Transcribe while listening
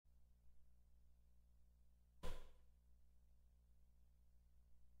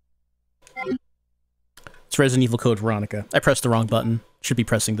It's Resident Evil Code Veronica. I pressed the wrong button. Should be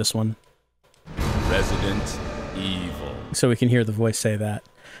pressing this one. Resident Evil. So we can hear the voice say that.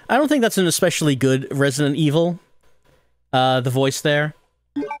 I don't think that's an especially good Resident Evil, the voice there.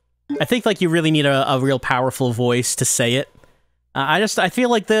 I think, like, you really need a real powerful voice to say it. I feel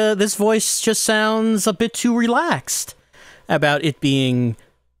like this voice just sounds a bit too relaxed about it being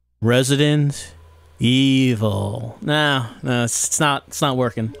Resident Evil. No, it's not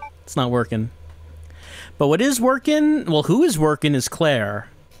working. It's not working. But what is working? Well, who is working is Claire.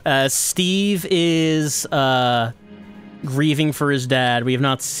 Steve is grieving for his dad. We have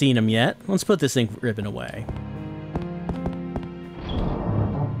not seen him yet. Let's put this ink ribbon away.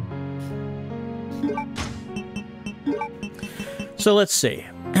 So let's see.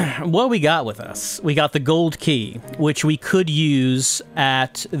 What we got with us? We got the gold key, which we could use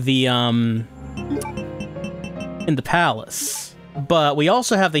at the, in the palace. But we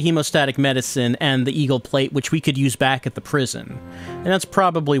also have the hemostatic medicine and the eagle plate, which we could use back at the prison. And that's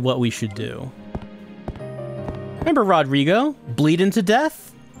probably what we should do. Remember Rodrigo? Bleeding to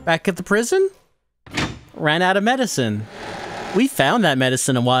death? Back at the prison? Ran out of medicine. We found that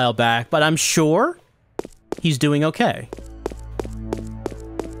medicine a while back, but I'm sure he's doing okay.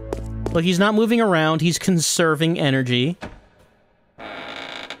 Look, he's not moving around, he's conserving energy.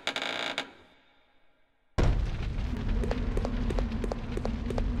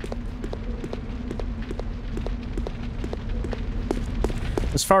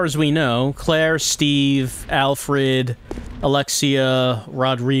 As far as we know, Claire, Steve, Alfred, Alexia,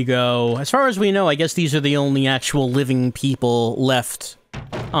 Rodrigo... As far as we know, I guess these are the only actual living people left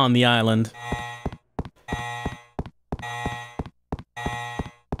on the island.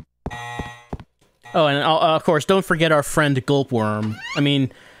 Oh, and of course, don't forget our friend Gulpworm. I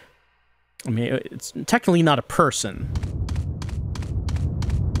mean, it's technically not a person.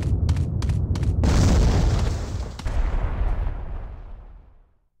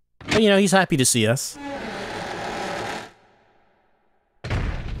 But, you know, he's happy to see us.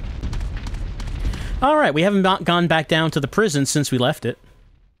 Alright, we haven't gone back down to the prison since we left it.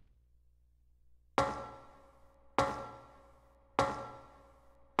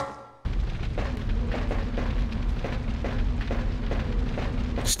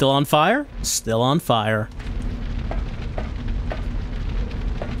 Still on fire? Still on fire.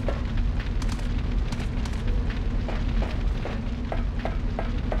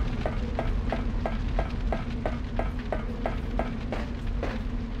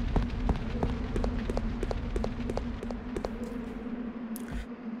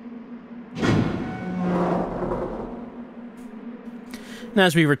 And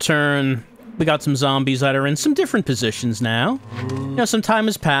as we return, we got some zombies that are in some different positions now. You know, some time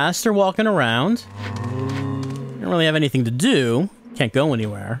has passed, they're walking around. Don't really have anything to do. Can't go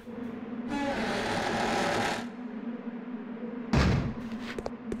anywhere.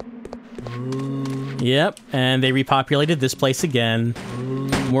 Yep, and they repopulated this place again.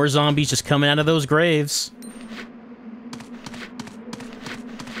 More zombies just coming out of those graves.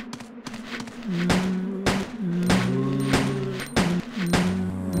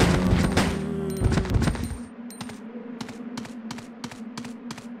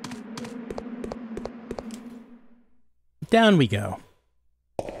 Down we go.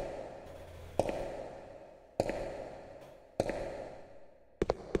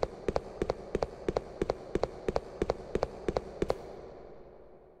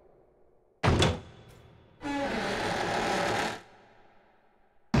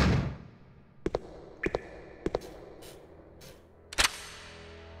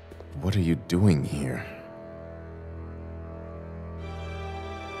 What are you doing here?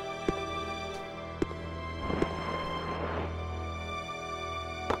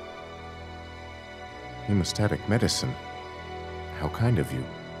 Hemostatic medicine. How kind of you.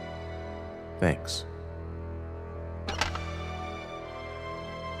 Thanks.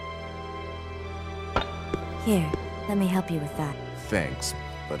 Here, let me help you with that. Thanks,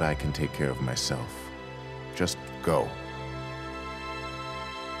 but I can take care of myself. Just go.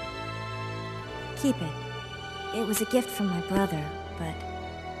 Keep it. It was a gift from my brother, but...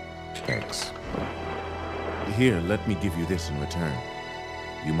 Thanks. Here, let me give you this in return.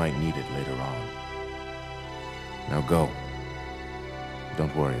 You might need it later on. Now go.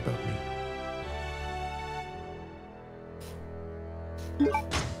 Don't worry about me.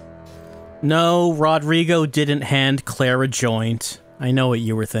 No, Rodrigo didn't hand Claire a joint. I know what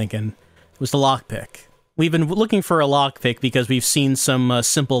you were thinking. It was the lockpick. We've been looking for a lockpick because we've seen some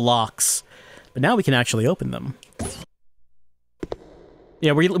simple locks. But now we can actually open them.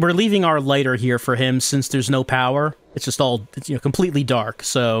 Yeah, we're leaving our lighter here for him since there's no power. It's just all, it's, you know, completely dark,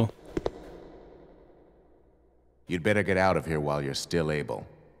 so You'd better get out of here while you're still able.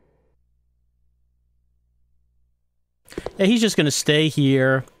 Yeah, he's just gonna stay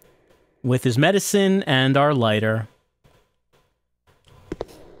here with his medicine and our lighter.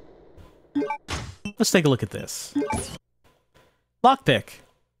 Let's take a look at this. Lockpick.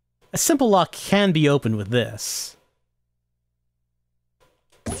 A simple lock can be opened with this.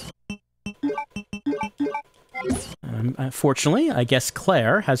 Fortunately, I guess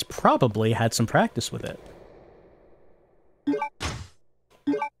Claire has probably had some practice with it.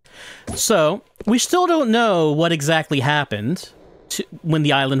 So, we still don't know what exactly happened when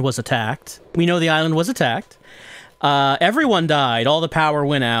the island was attacked. We know the island was attacked. Everyone died. All the power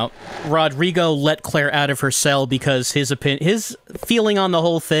went out. Rodrigo let Claire out of her cell because his feeling on the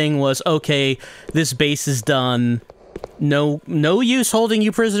whole thing was, okay, this base is done. No use holding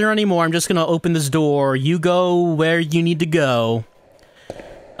you prisoner anymore. I'm just gonna open this door. You go where you need to go.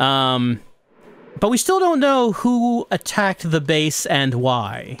 But we still don't know who attacked the base and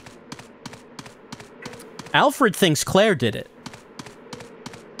why. Alfred thinks Claire did it.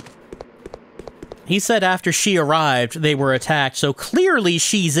 He said after she arrived, they were attacked, so clearly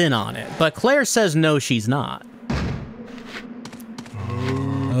she's in on it. But Claire says no, she's not.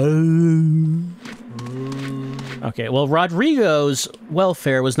 Okay, well, Rodrigo's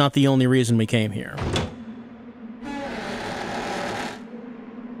welfare was not the only reason we came here.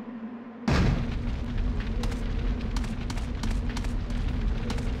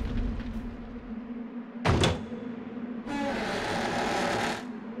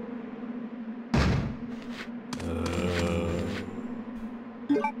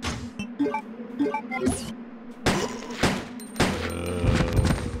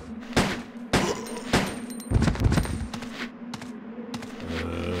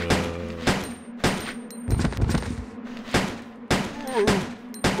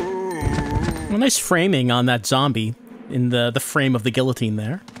 Nice framing on that zombie in the frame of the guillotine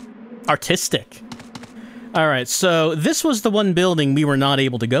there. Artistic. Alright, so this was the one building we were not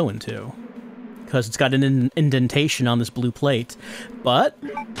able to go into. Because it's got an indentation on this blue plate. But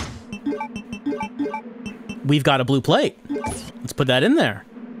we've got a blue plate. Let's put that in there.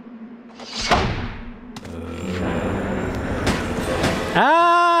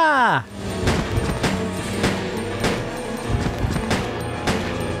 Ah!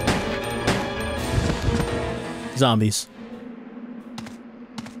 Zombies.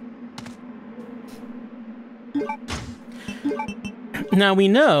 Now we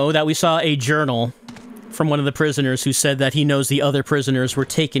know that we saw a journal from one of the prisoners who said that he knows the other prisoners were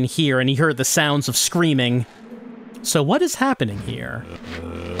taken here and he heard the sounds of screaming. So what is happening here?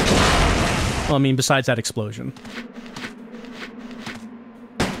 Well, I mean, besides that explosion.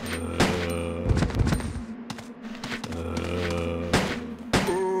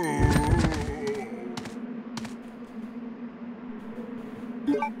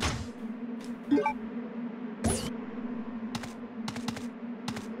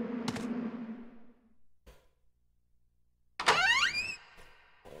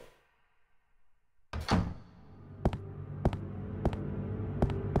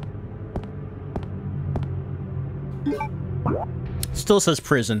 Still says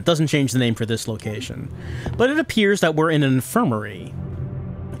prison. Doesn't change the name for this location. But it appears that we're in an infirmary.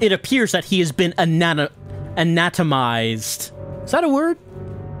 It appears that he has been anatomized. Is that a word?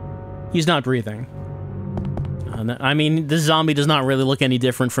 He's not breathing. I mean, this zombie does not really look any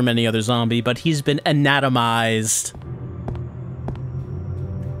different from any other zombie, but he's been anatomized.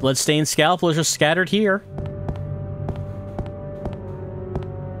 Bloodstained scalpel is just scattered here.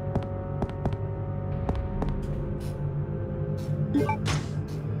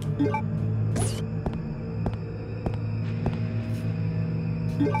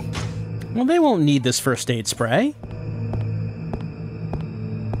 Well, they won't need this first aid spray.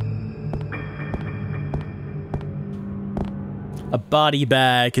 A body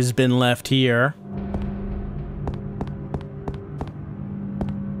bag has been left here.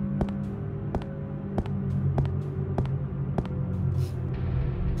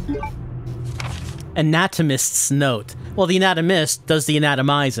 Anatomist's note. Well, the anatomist does the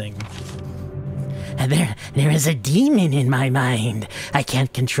anatomizing. There is a demon in my mind. I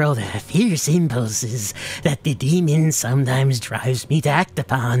can't control the fierce impulses that the demon sometimes drives me to act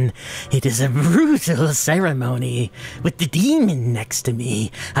upon. It is a brutal ceremony. With the demon next to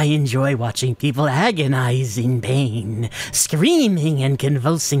me, I enjoy watching people agonize in pain, screaming and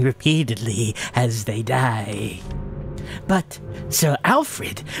convulsing repeatedly as they die. But Sir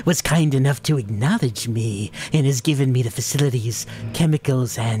Alfred was kind enough to acknowledge me and has given me the facilities,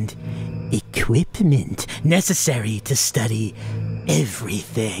 chemicals, and equipment necessary to study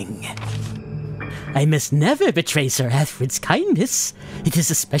everything. I must never betray Sir Alfred's kindness. It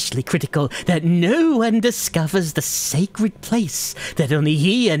is especially critical that no one discovers the sacred place that only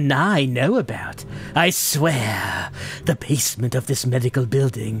he and I know about. I swear, the basement of this medical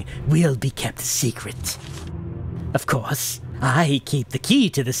building will be kept secret. Of course, I keep the key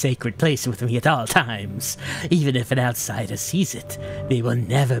to the sacred place with me at all times. Even if an outsider sees it, they will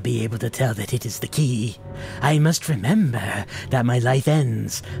never be able to tell that it is the key. I must remember that my life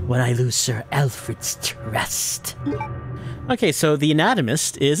ends when I lose Sir Alfred's trust. Okay, so the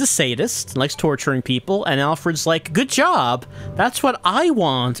anatomist is a sadist, likes torturing people, and Alfred's like, good job! That's what I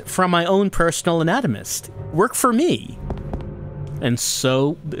want from my own personal anatomist. Work for me. And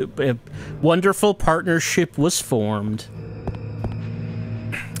so, a wonderful partnership was formed.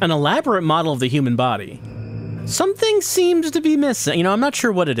 An elaborate model of the human body. Something seems to be missing. You know, I'm not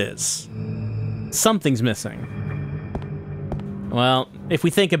sure what it is. Something's missing. Well, if we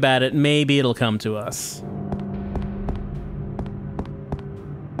think about it, maybe it'll come to us.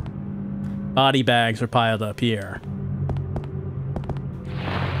 Body bags are piled up here.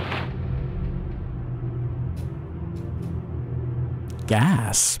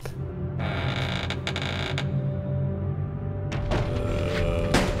 Gasp.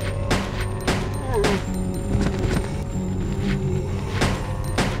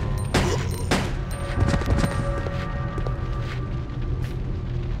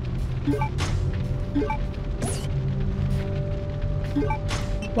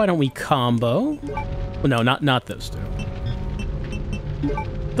 Why don't we combo? Well, no, not those two.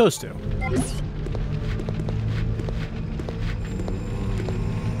 Those two.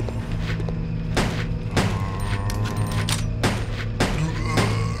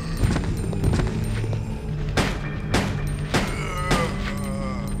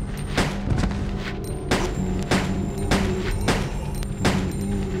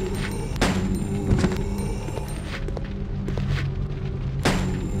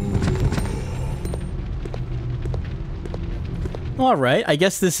 Alright, I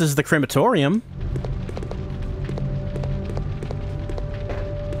guess this is the crematorium.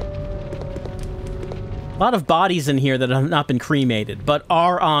 A lot of bodies in here that have not been cremated, but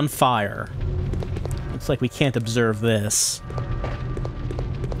are on fire. Looks like we can't observe this.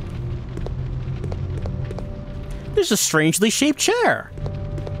 There's a strangely shaped chair.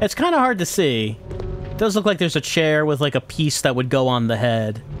 It's kind of hard to see. It does look like there's a chair with like a piece that would go on the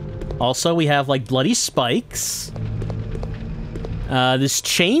head. Also, we have like bloody spikes. This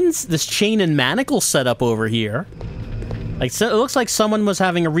chain and manacle setup over here. Like, so it looks like someone was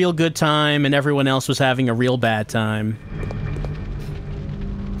having a real good time and everyone else was having a real bad time.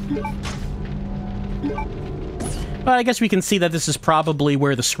 But I guess we can see that this is probably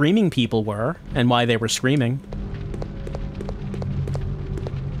where the screaming people were and why they were screaming.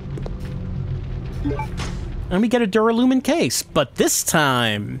 And we get a Duralumin case, but this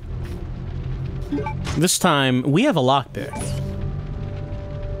time we have a lockpick.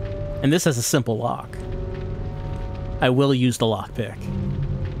 And this has a simple lock. I will use the lockpick.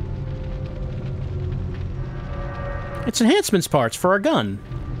 It's enhancements parts for our gun.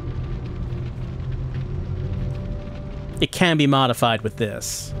 It can be modified with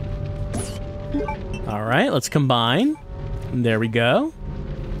this. Alright, let's combine. There we go.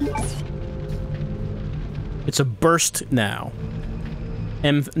 It's a burst now.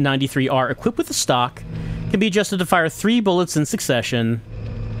 M93R equipped with the stock can be adjusted to fire 3 bullets in succession.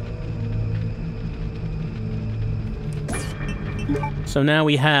 So now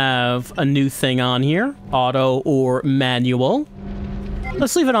we have a new thing on here. Auto or manual.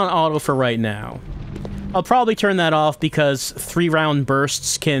 Let's leave it on auto for right now. I'll probably turn that off because 3-round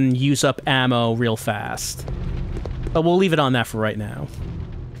bursts can use up ammo real fast. But we'll leave it on that for right now.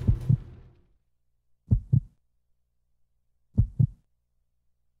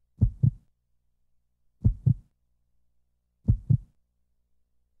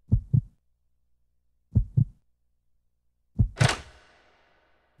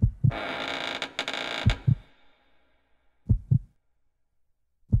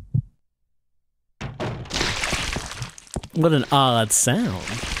 What an odd sound.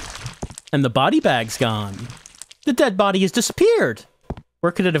 And the body bag's gone. The dead body has disappeared.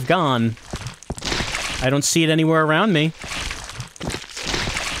 Where could it have gone? I don't see it anywhere around me.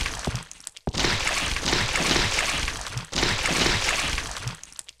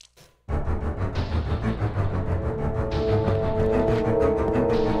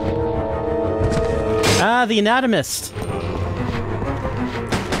 Ah, the anatomist.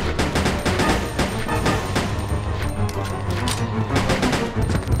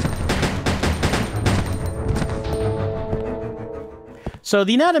 So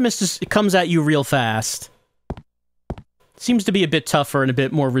the anatomist comes at you real fast. Seems to be a bit tougher and a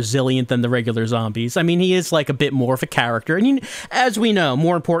bit more resilient than the regular zombies. I mean, he is like a bit more of a character. And as we know,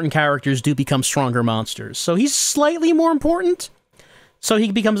 more important characters do become stronger monsters. So he's slightly more important. So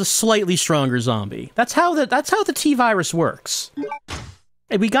he becomes a slightly stronger zombie. That's how the T-virus works.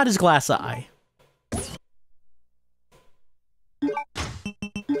 Hey, we got his glass eye.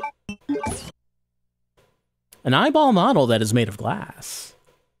 An eyeball model that is made of glass.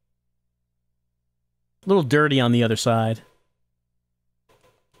 A little dirty on the other side.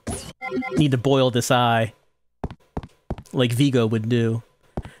 Need to boil this eye. Like Vigo would do.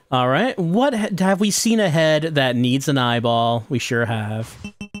 Alright, what have we seen a head that needs an eyeball? We sure have.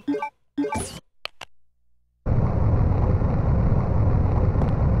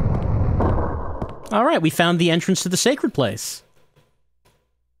 Alright, we found the entrance to the sacred place.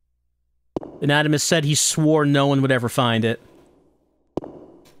 Anatomist said he swore no one would ever find it.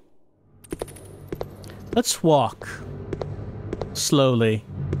 Let's walk. Slowly.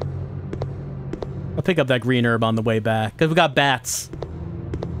 I'll pick up that green herb on the way back, because we got bats.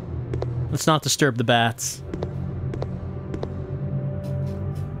 Let's not disturb the bats.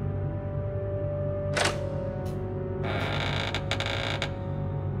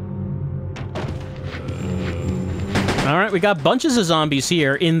 Alright, we got bunches of zombies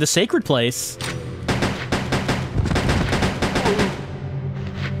here in the sacred place.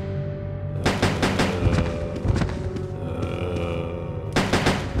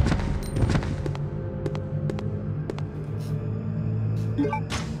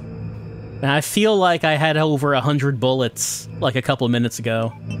 And I feel like I had over 100 bullets, like a couple of minutes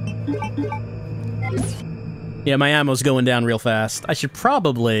ago. Yeah, my ammo's going down real fast. I should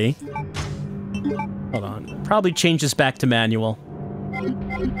probably... Hold on. Probably change this back to manual.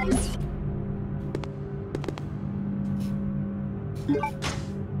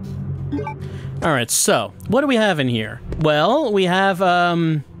 Alright, so, what do we have in here? Well, we have,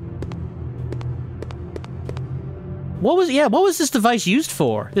 What was this device used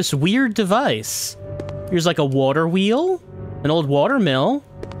for? This weird device. Here's like a water wheel, an old water mill.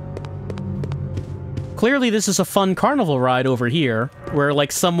 Clearly this is a fun carnival ride over here, where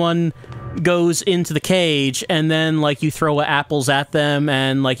like someone goes into the cage and then like you throw apples at them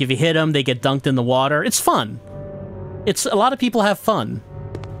and like if you hit them, they get dunked in the water. It's fun. It's a lot of people have fun.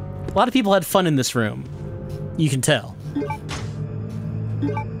 A lot of people had fun in this room. You can tell.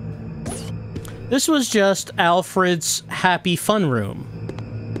 This was just Alfred's happy fun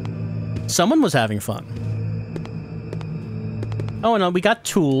room. Someone was having fun. Oh, no, we got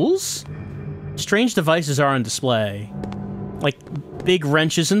tools. Strange devices are on display. Like big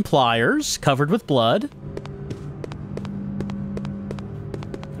wrenches and pliers covered with blood.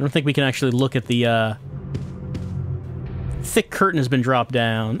 I don't think we can actually look at the, thick curtain has been dropped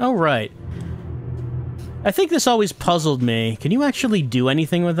down. Oh, right. I think this always puzzled me. Can you actually do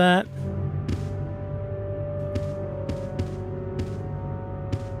anything with that?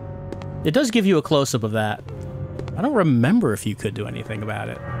 It does give you a close-up of that. I don't remember if you could do anything about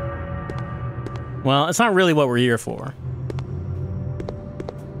it. Well, it's not really what we're here for.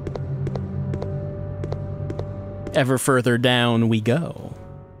 Ever further down we go.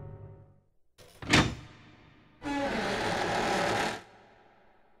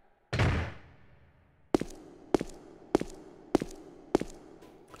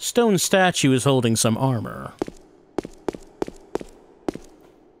 Stone statue is holding some armor.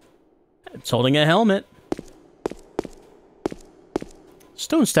 It's holding a helmet.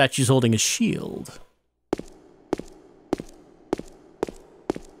 Stone statue's holding a shield.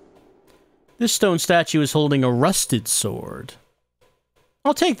 This stone statue is holding a rusted sword.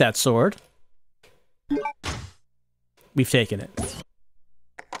 I'll take that sword. We've taken it.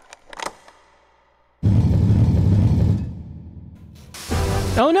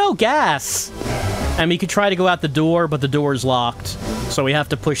 Oh no, gas! And we could try to go out the door, but the door is locked. So we have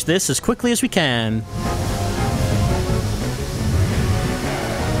to push this as quickly as we can.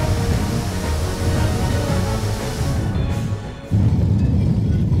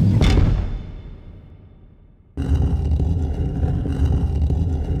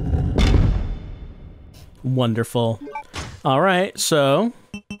 Wonderful. Alright, so...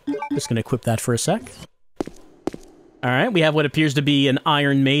 just gonna equip that for a sec. Alright, we have what appears to be an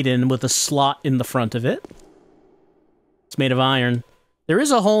Iron Maiden with a slot in the front of it. It's made of iron. There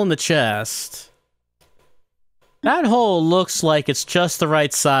is a hole in the chest. That hole looks like it's just the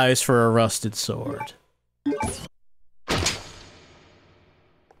right size for a rusted sword.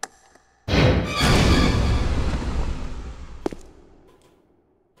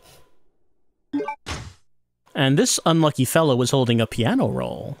 And this unlucky fellow was holding a piano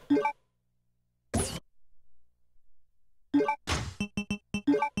roll.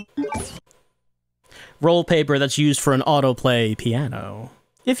 Roll paper that's used for an autoplay piano.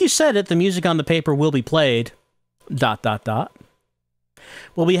 If you set it, the music on the paper will be played. ...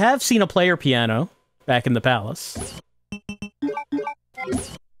 Well, we have seen a player piano back in the palace.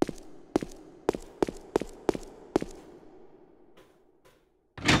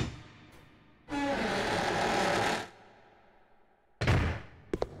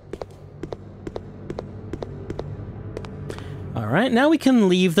 Alright, now we can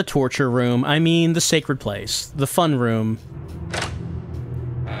leave the torture room. I mean, the sacred place. The fun room.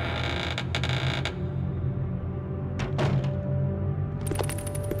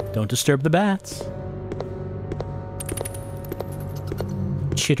 Don't disturb the bats.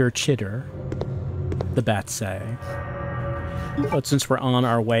 Chitter, chitter, the bats say. But since we're on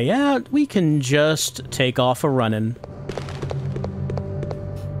our way out, we can just take off a runnin'.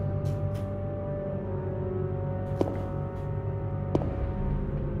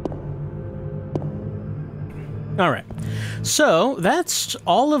 Alright, so that's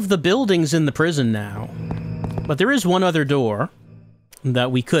all of the buildings in the prison now. But there is one other door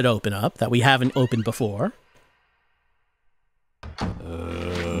that we could open up, that we haven't opened before.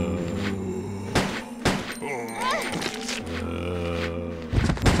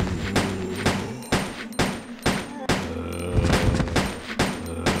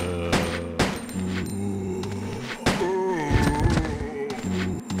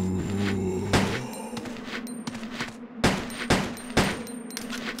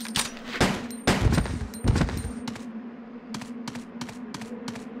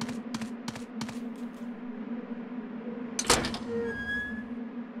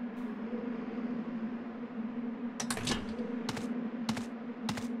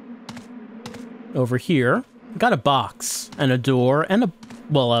 Over here, got a box and a door and a,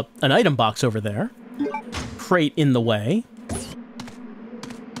 well, an item box over there. Crate in the way.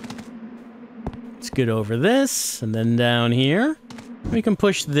 Let's get over this, and then down here, we can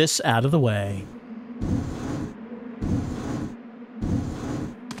push this out of the way.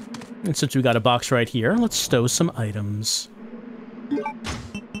 And since we got a box right here, let's stow some items.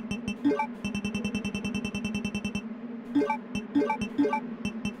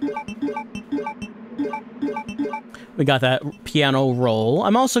 We got that piano roll.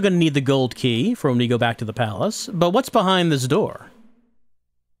 I'm also going to need the gold key for when we go back to the palace. But what's behind this door?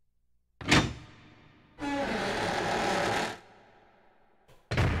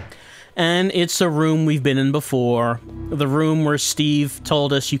 And it's a room we've been in before. The room where Steve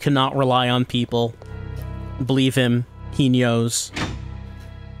told us you cannot rely on people. Believe him, he knows.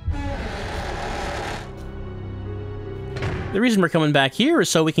 The reason we're coming back here is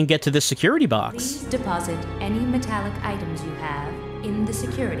so we can get to this security box. Please deposit any metallic items you have in the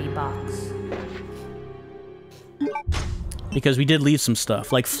security box. Because we did leave some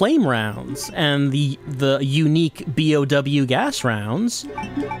stuff, like flame rounds, and the unique BOW gas rounds,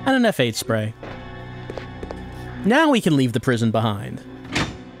 and an F8 spray. Now we can leave the prison behind.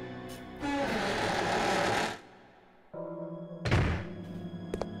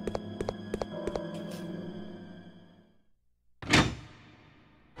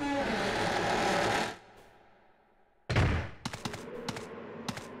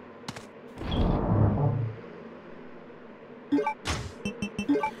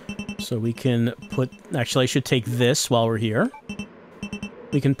 So we can put... Actually, I should take this while we're here.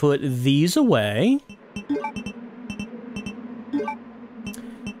 We can put these away.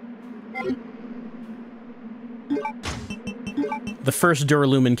 The first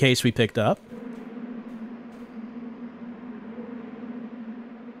Duralumin case we picked up.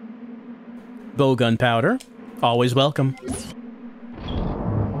 Bowgun powder. Always welcome.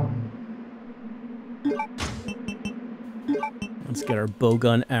 Let's get our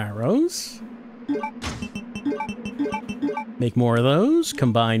bowgun arrows. Make more of those,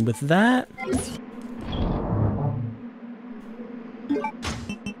 combined with that.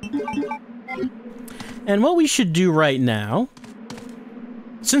 And what we should do right now,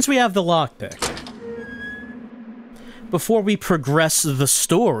 since we have the lockpick, before we progress the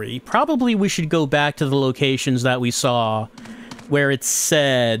story, probably we should go back to the locations that we saw where it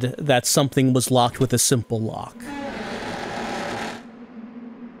said that something was locked with a simple lock.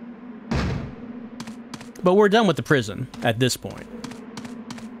 But we're done with the prison at this point.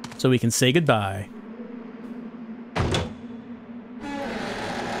 So we can say goodbye.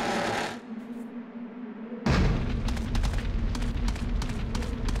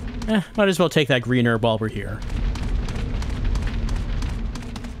 Might as well take that green herb while we're here.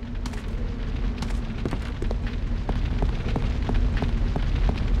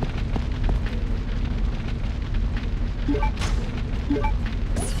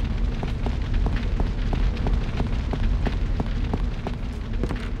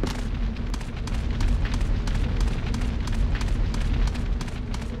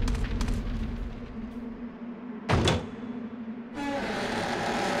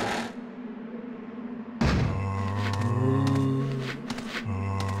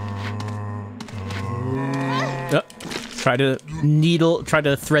 Try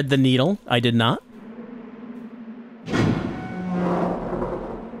to thread the needle. I did not.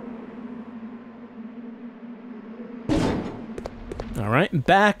 All right,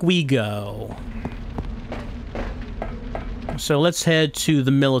 back we go. So let's head to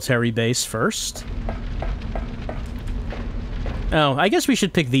the military base first. Oh, I guess we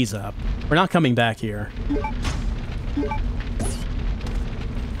should pick these up. We're not coming back here.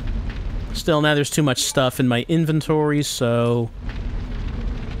 Still, now there's too much stuff in my inventory, so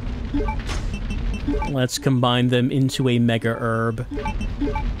let's combine them into a mega herb.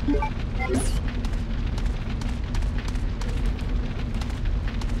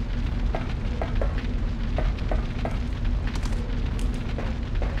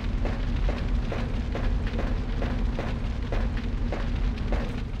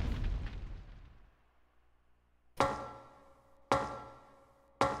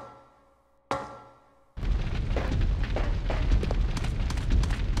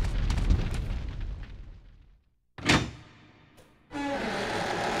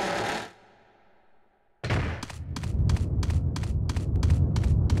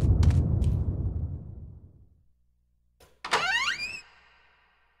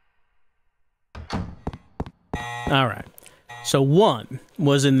 All right. So 1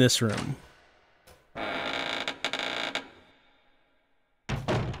 was in this room.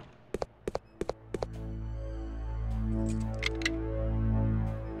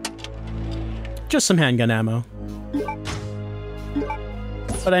 Just some handgun ammo.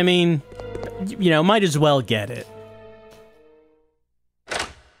 But I mean, you know, might as well get it.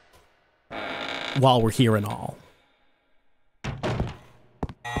 While we're here and all.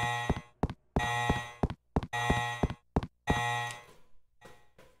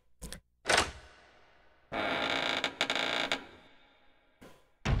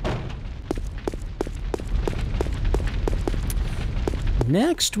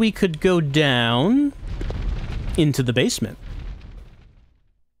 Next, we could go down into the basement.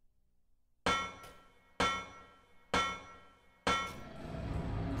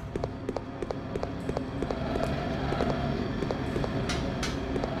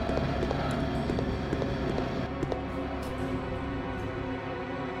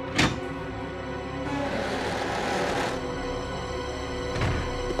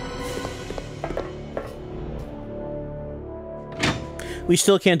 We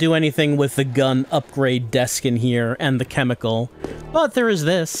still can't do anything with the gun upgrade desk in here and the chemical, but there is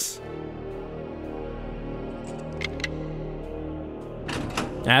this.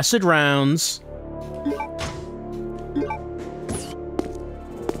 Acid rounds.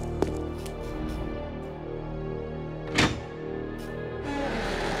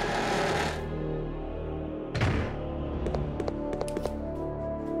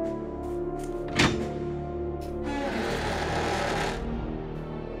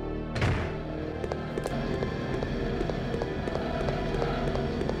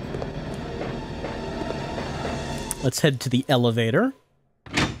 Let's head to the elevator.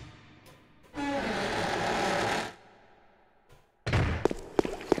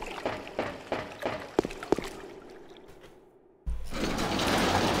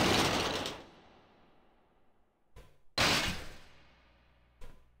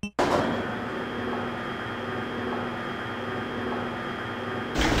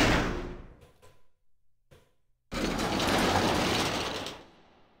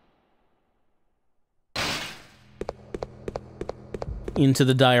 Into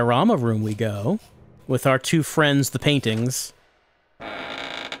the diorama room we go, with our two friends, the paintings.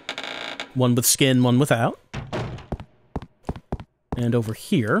 One with skin, one without. And over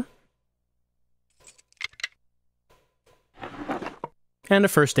here. And a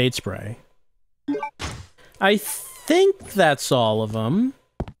first aid spray. I think that's all of them.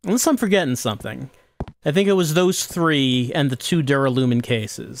 Unless I'm forgetting something. I think it was those 3 and the 2 Duralumin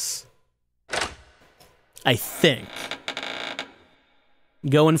cases. I think.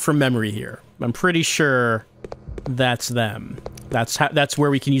 Going from memory here. I'm pretty sure that's them. That's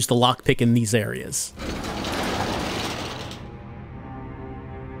where we can use the lockpick in these areas.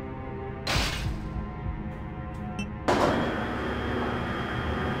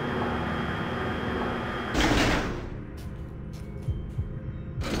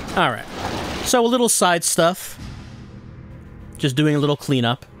 Alright. So a little side stuff. Just doing a little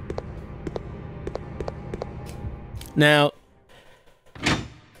cleanup. Now,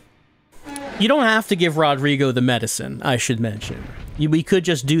 you don't have to give Rodrigo the medicine, I should mention. We could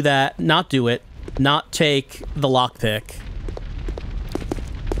just do that, not do it, not take the lockpick,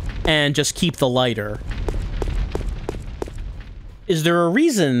 and just keep the lighter. Is there a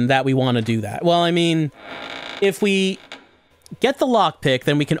reason that we want to do that? Well, I mean, if we get the lockpick,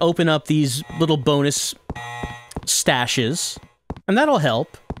 then we can open up these little bonus stashes, and that'll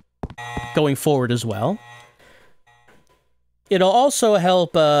help going forward as well. It'll also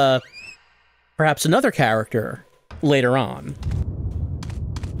help perhaps another character later on.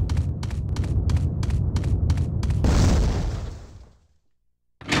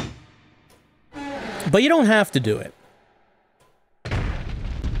 But you don't have to do it.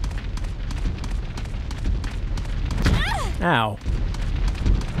 Ow.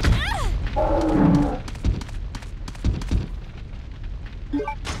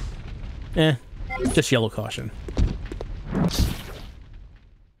 Just yellow caution.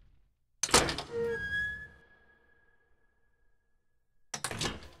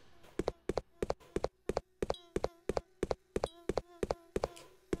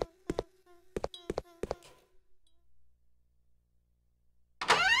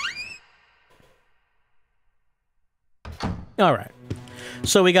 Alright,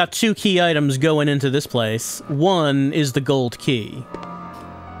 so we got 2 key items going into this place. One is the gold key.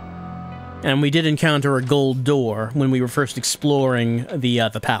 And we did encounter a gold door when we were first exploring the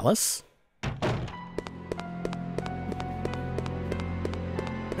palace.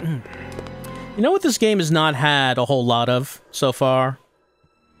 You know what this game has not had a whole lot of so far?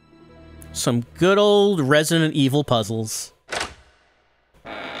 Some good old Resident Evil puzzles.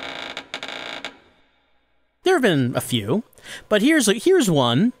 There have been a few. But here's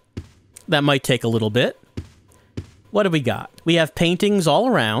one that might take a little bit. What do we got? We have paintings all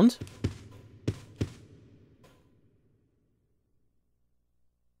around.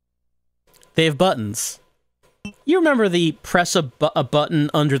 They have buttons. You remember the press a button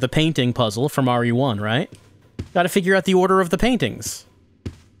under the painting puzzle from RE1, right? Gotta figure out the order of the paintings.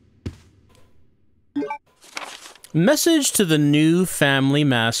 Message to the new family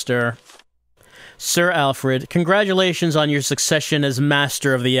master. Sir Alfred, congratulations on your succession as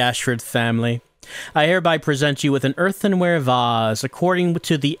master of the Ashford family. I hereby present you with an earthenware vase according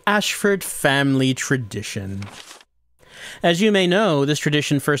to the Ashford family tradition. As you may know, this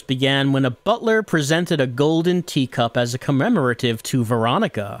tradition first began when a butler presented a golden teacup as a commemorative to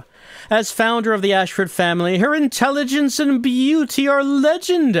Veronica. As founder of the Ashford family, her intelligence and beauty are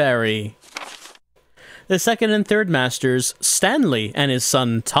legendary. The second and third masters, Stanley and his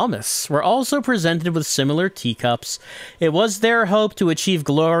son Thomas, were also presented with similar teacups. It was their hope to achieve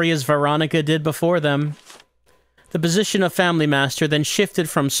glory as Veronica did before them. The position of family master then shifted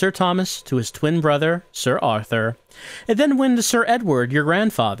from Sir Thomas to his twin brother, Sir Arthur. It then went to Sir Edward, your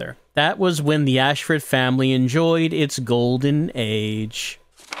grandfather. That was when the Ashford family enjoyed its golden age.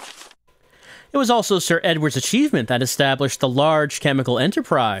 It was also Sir Edward's achievement that established the large chemical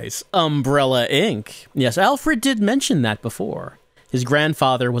enterprise, Umbrella Inc. Yes, Alfred did mention that before. His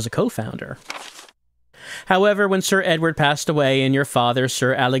grandfather was a co-founder. However, when Sir Edward passed away and your father,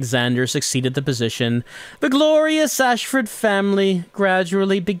 Sir Alexander, succeeded the position, the glorious Ashford family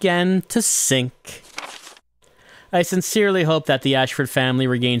gradually began to sink. I sincerely hope that the Ashford family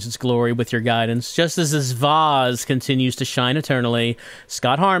regains its glory with your guidance, just as this vase continues to shine eternally.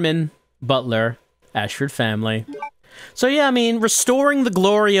 Scott Harmon, Butler, Ashford family. So yeah, I mean, restoring the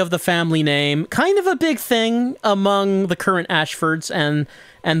glory of the family name, kind of a big thing among the current Ashfords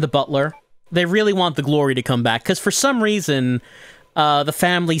and the Butler. They really want the glory to come back, because for some reason, the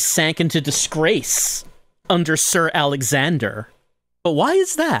family sank into disgrace under Sir Alexander. But why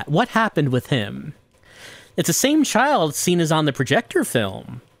is that? What happened with him? It's the same child seen as on the projector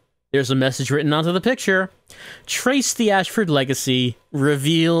film. There's a message written onto the picture. Trace the Ashford legacy.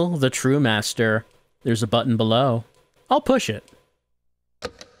 Reveal the true master. There's a button below. I'll push it.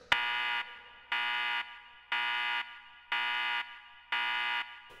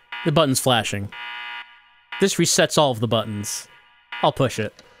 The button's flashing. This resets all of the buttons. I'll push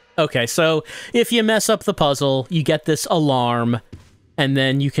it. Okay, so if you mess up the puzzle, you get this alarm, and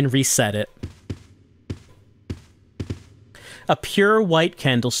then you can reset it. A pure white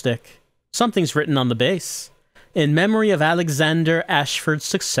candlestick. Something's written on the base. In memory of Alexander Ashford's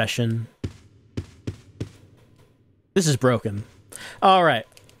succession. This is broken. Alright.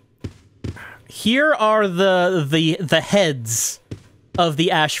 Here are the heads of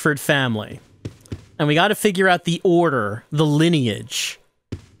the Ashford family. And we gotta figure out the order, the lineage.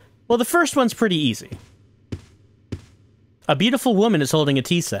 Well, the first one's pretty easy. A beautiful woman is holding a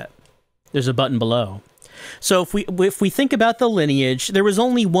tea set. There's a button below. So if we think about the lineage, there was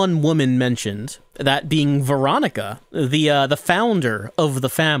only one woman mentioned, that being Veronica, the founder of the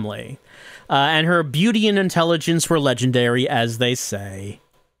family. And her beauty and intelligence were legendary, as they say.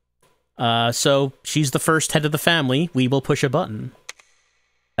 So she's the first head of the family. We will push a button.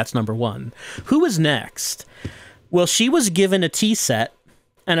 That's number one. Who is next? Well, she was given a tea set,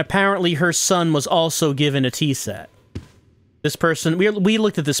 and apparently her son was also given a tea set. This person, we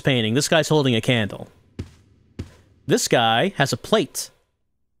looked at this painting. This guy's holding a candle. This guy has a plate.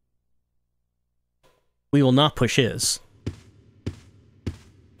 We will not push his.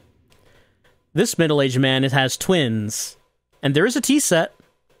 This middle-aged man, it has twins. And there is a tea set.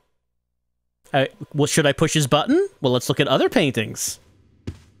 Well, should I push his button? Well, let's look at other paintings.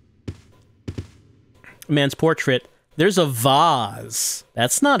 Man's portrait. There's a vase.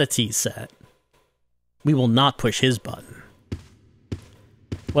 That's not a tea set. We will not push his button.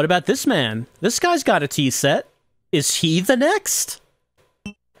 What about this man? This guy's got a tea set. Is he the next?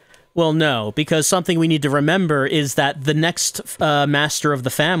 Well, no, because something we need to remember is that the next master of the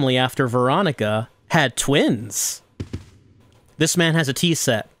family after Veronica had twins. This man has a tea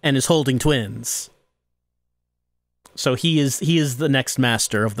set and is holding twins. So he is the next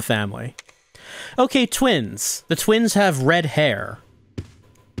master of the family. Okay, twins. The twins have red hair.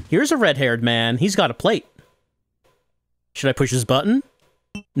 Here's a red-haired man. He's got a plate. Should I push his button?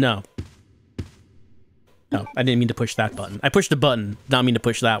 No. No, I didn't mean to push that button. I pushed a button, not mean to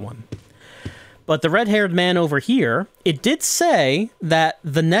push that one. But the red-haired man over here, it did say that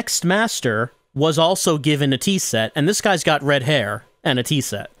the next master was also given a tea set, and this guy's got red hair and a tea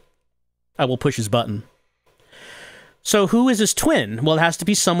set. I will push his button. So who is his twin? Well, it has to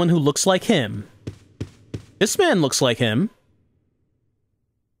be someone who looks like him. This man looks like him.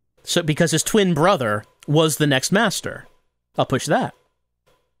 So because his twin brother was the next master. I'll push that.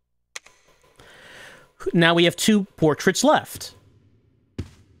 Now we have two portraits left.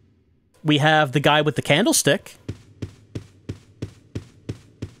 We have the guy with the candlestick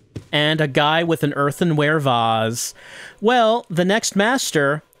and a guy with an earthenware vase. Well, the next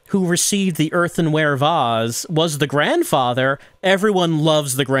master who received the earthenware vase was the grandfather. Everyone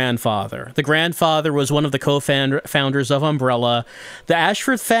loves the grandfather. The grandfather was one of the co-founders of Umbrella. The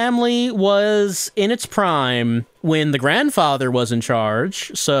Ashford family was in its prime when the grandfather was in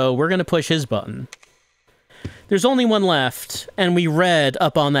charge, so we're going to push his button. There's only one left, and we read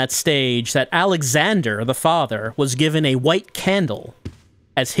up on that stage that Alexander, the father, was given a white candle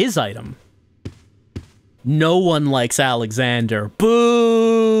as his item. No one likes Alexander.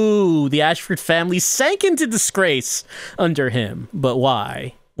 Boo! The Ashford family sank into disgrace under him. But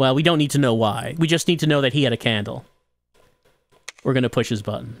why? Well, we don't need to know why. We just need to know that he had a candle. We're going to push his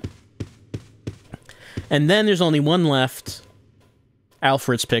button. And then there's only one left.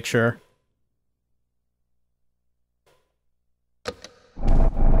 Alfred's picture.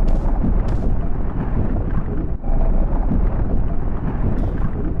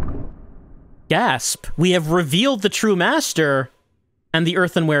 Gasp! We have revealed the true master and the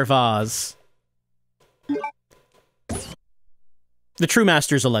earthenware vase. The true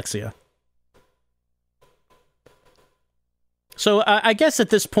master is Alexia. So I guess at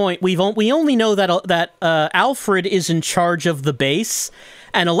this point we only know that Alfred is in charge of the base,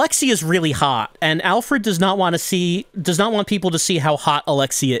 and Alexia is really hot, and Alfred does not want people to see how hot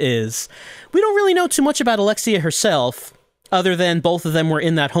Alexia is. We don't really know too much about Alexia herself, other than both of them were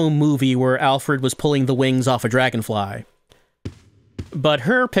in that home movie where Alfred was pulling the wings off a dragonfly. But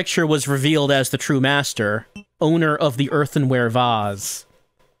her picture was revealed as the true master, owner of the earthenware vase.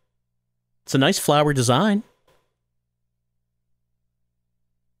 It's a nice flower design.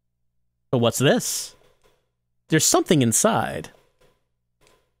 But what's this? There's something inside.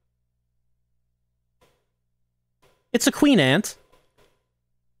 It's a queen ant.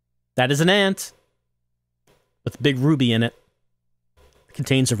 That is an ant. With a big ruby in it. It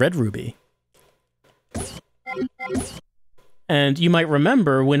contains a red ruby. And you might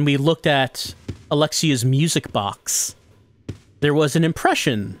remember when we looked at Alexia's music box, there was an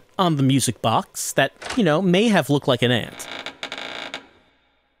impression on the music box that, you know, may have looked like an ant.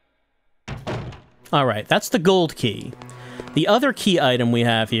 Alright, that's the gold key. The other key item we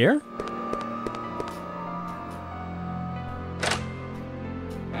have here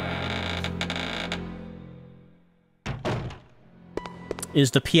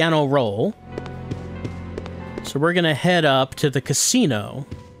is the piano roll. So we're gonna head up to the casino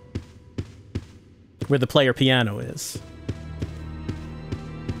where the player piano is.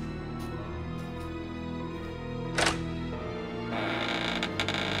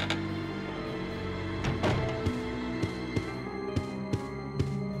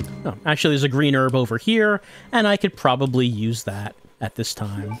 Oh, actually there's a green herb over here, and I could probably use that at this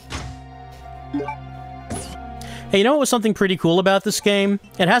time. Hey, you know what was something pretty cool about this game?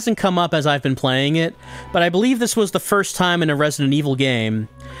 It hasn't come up as I've been playing it, but I believe this was the first time in a Resident Evil game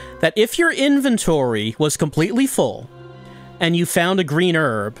that if your inventory was completely full, and you found a green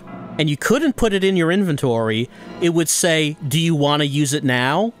herb, and you couldn't put it in your inventory, it would say, do you want to use it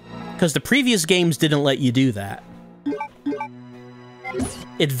now? Because the previous games didn't let you do that.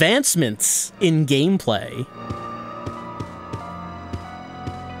 Advancements in gameplay.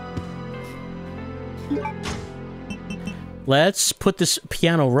 Let's put this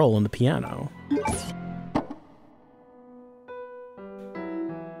piano roll in the piano.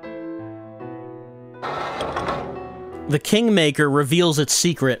 The Kingmaker reveals its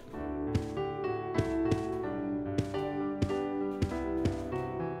secret.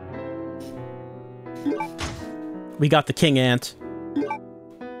 We got the King Ant.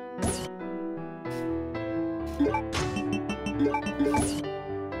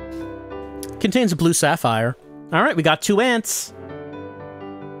 Contains a blue sapphire. Alright, we got 2 ants.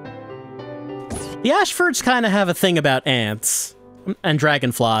 The Ashfords kind of have a thing about ants. And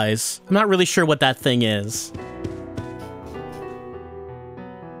dragonflies. I'm not really sure what that thing is.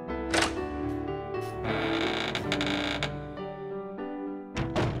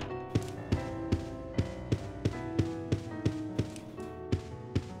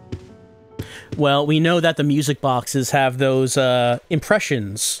 Well, we know that the music boxes have those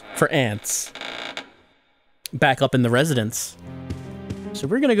impressions for ants back up in the residence. So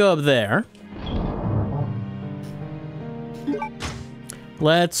we're gonna go up there.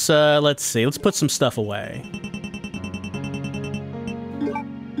 Let's see. Let's put some stuff away.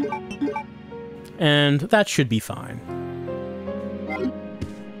 And that should be fine.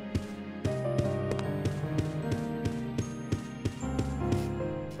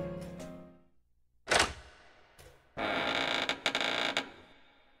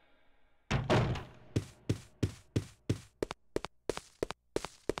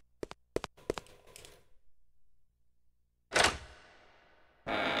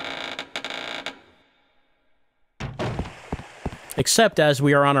 Except as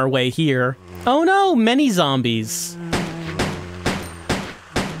we are on our way here... Oh no! Many zombies!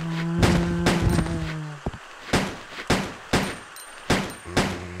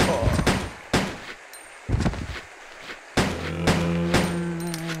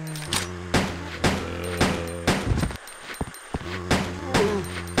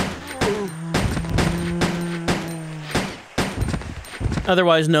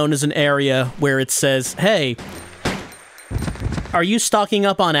 Otherwise known as an area where it says, hey... Are you stocking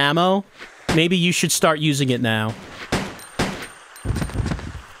up on ammo? Maybe you should start using it now.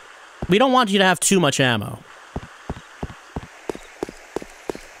 We don't want you to have too much ammo.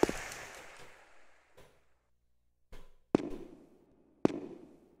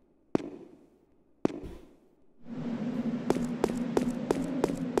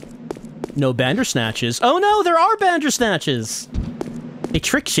 No Bandersnatches. Oh no, there are Bandersnatches! It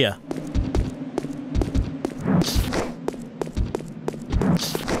tricks you.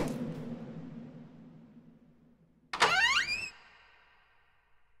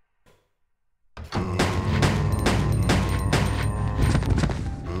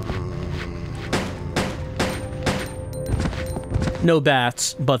 No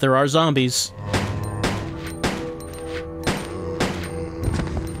bats, but there are zombies.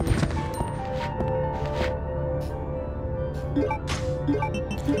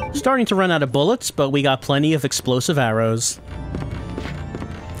 Starting to run out of bullets, but we got plenty of explosive arrows.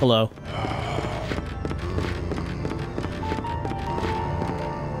 Hello.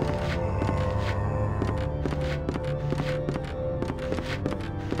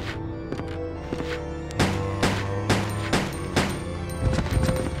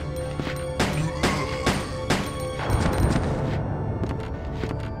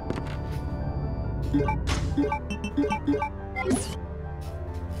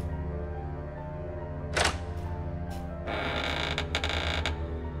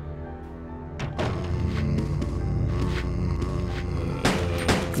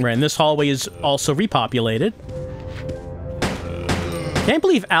 Right, and this hallway is also repopulated. Can't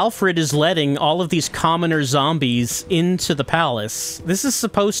believe Alfred is letting all of these commoner zombies into the palace. This is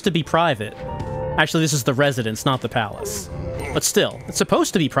supposed to be private. Actually, this is the residence, not the palace. But still, it's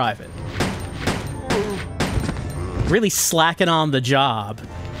supposed to be private. Really slacking on the job.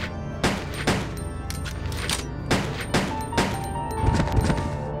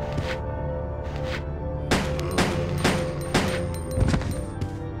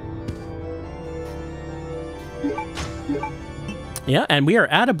 Yeah, and we are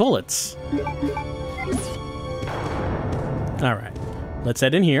out of bullets. Alright. Let's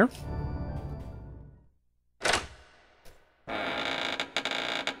head in here.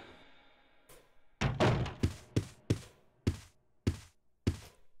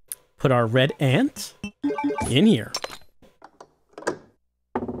 Put our red ant in here.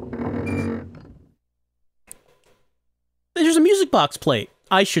 music box plate.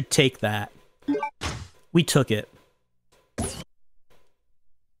 I should take that. We took it.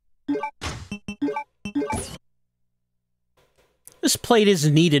 This plate is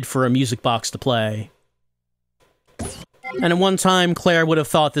needed for a music box to play. And at one time, Claire would have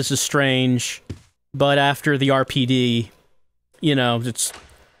thought this is strange, but after the RPD, you know,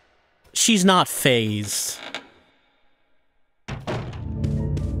 she's not fazed.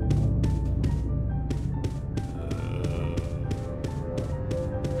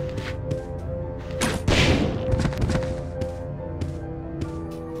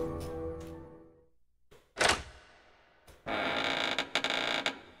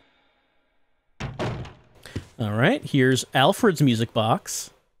 All right, here's Alfred's music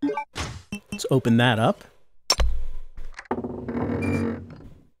box. Let's open that up.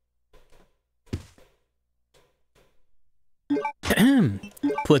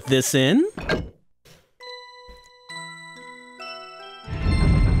 Put this in.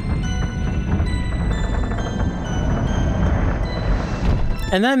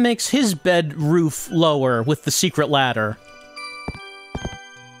 And that makes his bed roof lower with the secret ladder.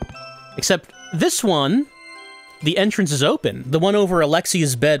 Except this one, the entrance is open. The one over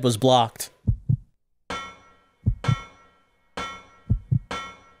Alexia's bed was blocked.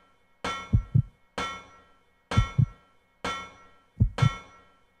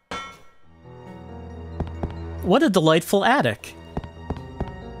 What a delightful attic.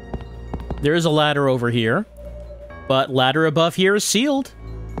 There is a ladder over here, but ladder above here is sealed.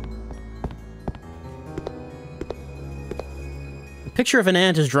 A picture of an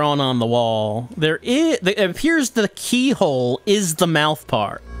ant is drawn on the wall. It appears the keyhole is the mouth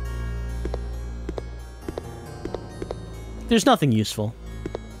part. There's nothing useful.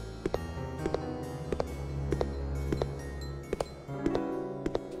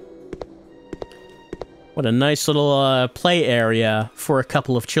 What a nice little play area for a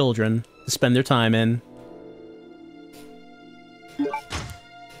couple of children to spend their time in.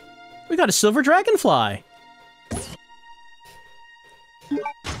 We got a silver dragonfly.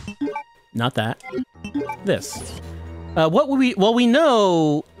 Not that. This. Well, we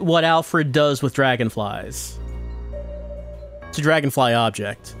know what Alfred does with dragonflies. It's a dragonfly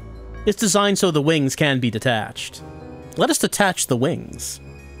object. It's designed so the wings can be detached. Let us detach the wings.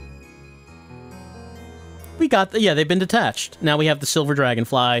 We got yeah, they've been detached. Now we have the silver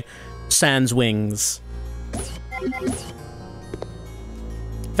dragonfly, sans wings.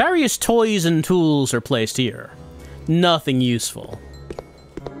 Various toys and tools are placed here. Nothing useful.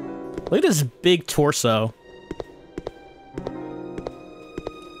 Look at this big torso.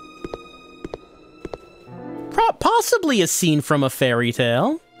 Possibly a scene from a fairy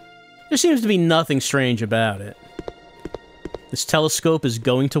tale. There seems to be nothing strange about it. This telescope is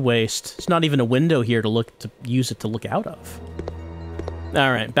going to waste. There's not even a window here to use it to look out of.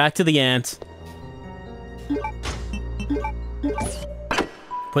 Alright, back to the ant.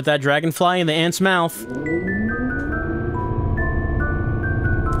 Put that dragonfly in the ant's mouth.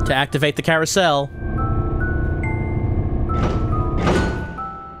 To activate the carousel.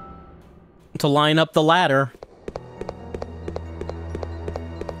 To line up the ladder.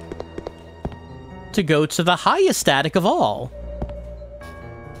 To go to the highest attic of all.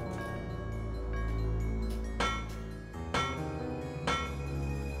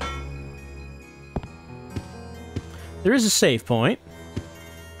 There is a save point.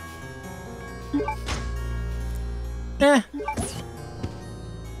 Well,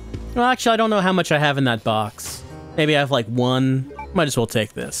 actually, I don't know how much I have in that box. Maybe I have, like, one. Might as well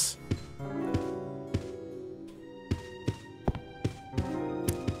take this.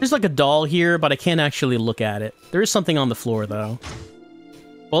 There's, like, a doll here, but I can't actually look at it. There is something on the floor, though.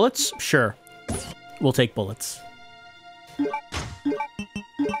 Bullets? Sure. We'll take bullets.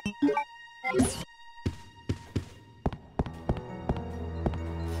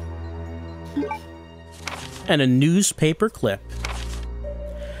 And a newspaper clip.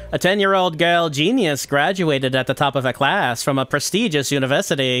 A 10-year-old girl genius graduated at the top of her class from a prestigious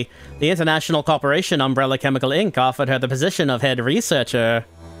university. The International Corporation Umbrella Chemical Inc. offered her the position of head researcher.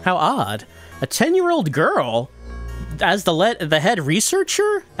 How odd. A 10-year-old girl as the head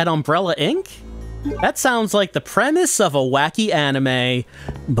researcher at Umbrella Inc.? That sounds like the premise of a wacky anime,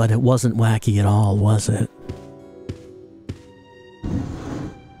 but it wasn't wacky at all, was it?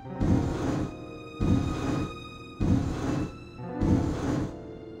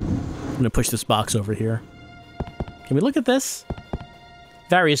 I'm gonna push this box over here. Can we look at this?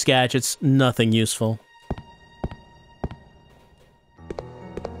 Various gadgets, nothing useful.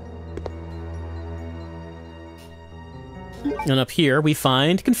 And up here we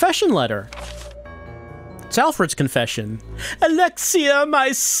find confession letter. It's Alfred's confession. Alexia,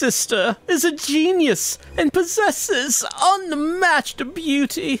 my sister, is a genius and possesses unmatched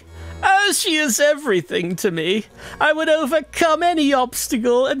beauty. As she is everything to me, I would overcome any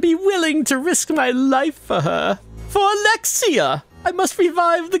obstacle and be willing to risk my life for her. For Alexia, I must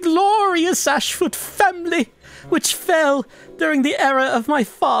revive the glorious Ashford family, which fell during the era of my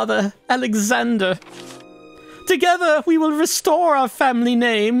father, Alexander. Together, we will restore our family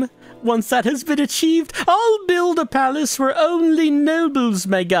name. Once that has been achieved, I'll build a palace where only nobles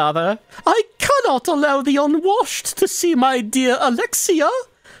may gather. I cannot allow the unwashed to see my dear Alexia,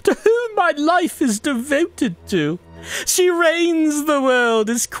 to whom my life is devoted to. She reigns the world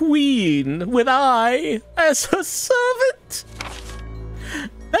as queen, with I as her servant.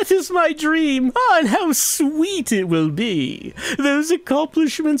 That is my dream. Ah, and how sweet it will be. Those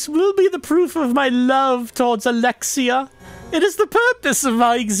accomplishments will be the proof of my love towards Alexia. It is the purpose of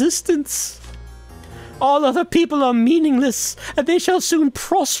my existence. All other people are meaningless, and they shall soon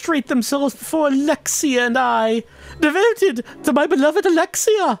prostrate themselves before Alexia and I, devoted to my beloved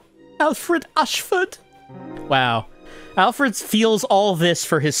Alexia, Alfred Ashford. Wow. Alfred feels all this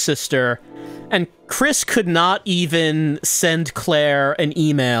for his sister, and Chris could not even send Claire an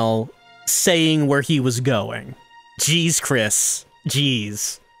email saying where he was going. Jeez, Chris.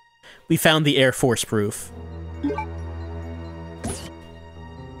 Jeez. We found the Air Force proof.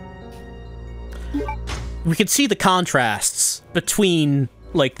 We can see the contrasts between,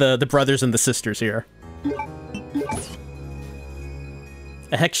 like, the brothers and the sisters here.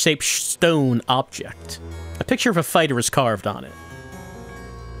 A hex-shaped stone object. A picture of a fighter is carved on it.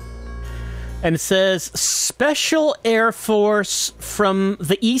 And it says, Special Air Force from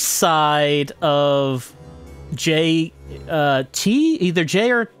the east side of T? Either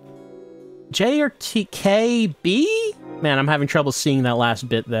J or TKB? Man, I'm having trouble seeing that last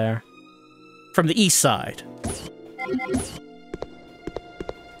bit there. From the east side.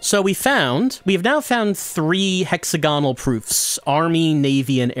 So we have now found 3 hexagonal proofs. Army,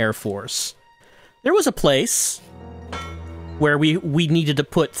 Navy, and Air Force. There was a place where we needed to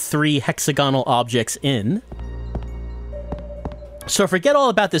put 3 hexagonal objects in. So forget all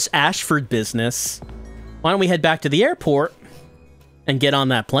about this Ashford business. Why don't we head back to the airport and get on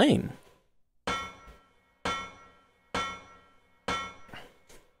that plane?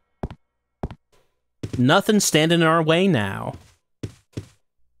 Nothing standing in our way now.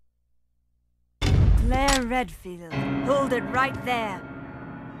 Claire Redfield, hold it right there.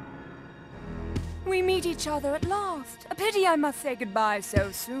 We meet each other at last. A pity I must say goodbye so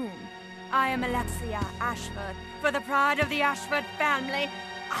soon. I am Alexia Ashford. For the pride of the Ashford family,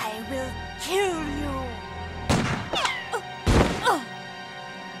 I will kill you.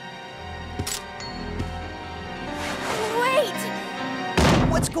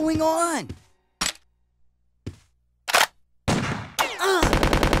 Wait! What's going on?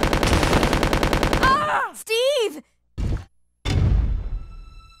 Steve!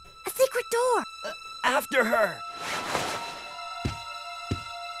 A secret door! After her!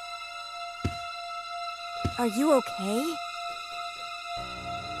 Are you okay?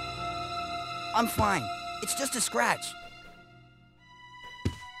 I'm fine. It's just a scratch.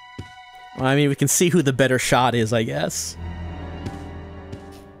 Well, I mean, we can see who the better shot is, I guess.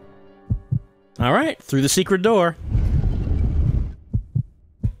 Alright, through the secret door.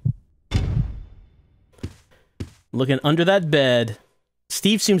 Looking under that bed.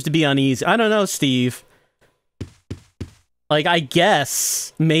 Steve seems to be uneasy. I don't know, Steve. Like, I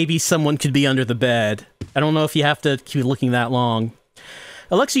guess maybe someone could be under the bed. I don't know if you have to keep looking that long.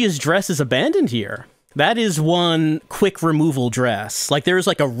 Alexia's dress is abandoned here. That is one quick removal dress. Like, there's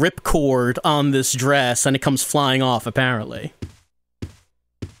like a ripcord on this dress, and it comes flying off, apparently.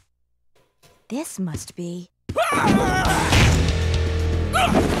 This must be...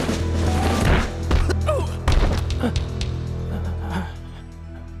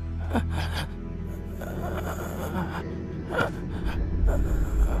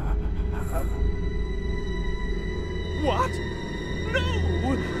 What? No!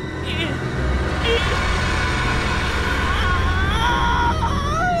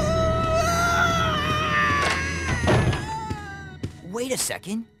 Wait a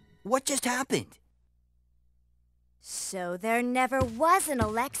second. What just happened? So there never was an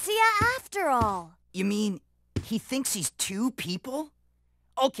Alexia after all. You mean he thinks he's 2 people?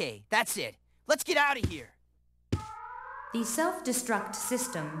 Okay, that's it. Let's get out of here. The self-destruct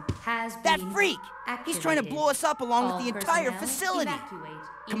system has been That freak! He's trying to blow us up along with the entire facility.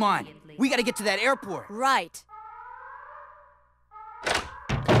 Come on, we gotta get to that airport. Right.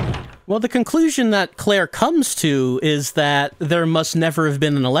 Well, the conclusion that Claire comes to is that there must never have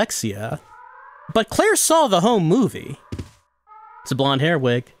been an Alexia. But Claire saw the home movie. It's a blonde hair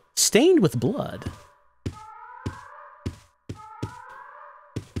wig, stained with blood.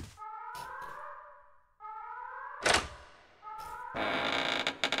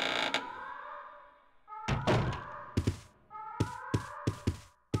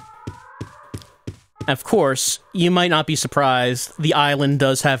 Of course, you might not be surprised, the island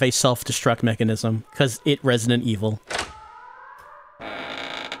does have a self-destruct mechanism, because it Resident Evil.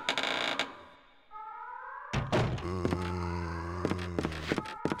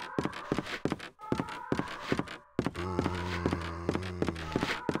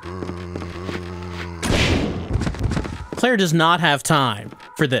 Claire does not have time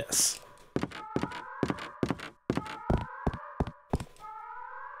for this.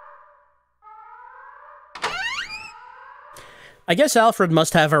 I guess Alfred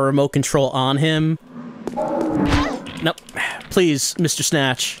must have a remote control on him. Nope. Please, Mr.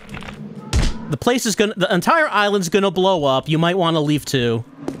 Snatch. The entire island's gonna blow up. You might want to leave too.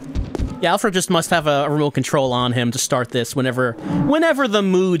 Yeah, Alfred just must have a remote control on him to start this whenever the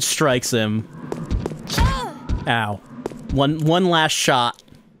mood strikes him. Ow. One last shot.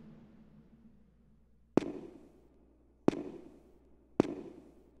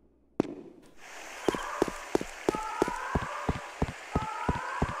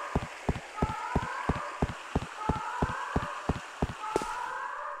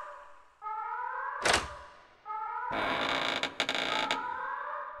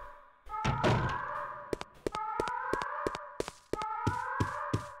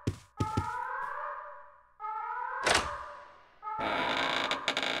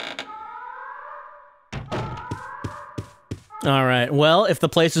 Alright, well, if the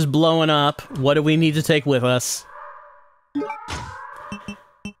place is blowing up, what do we need to take with us?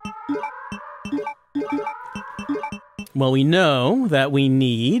 Well, we know that we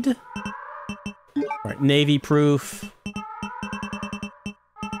need... Alright, navy proof.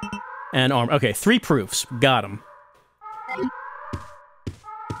 And arm. Okay, 3 proofs. Got them.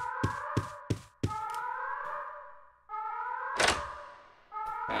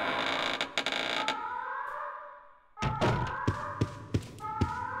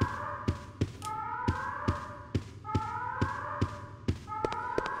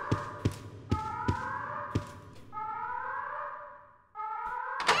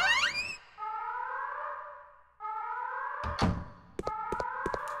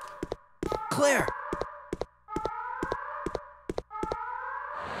 Claire!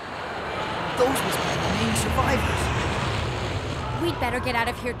 Those must be the main survivors. We'd better get out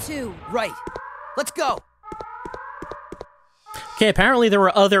of here too. Right. Let's go. Okay, apparently there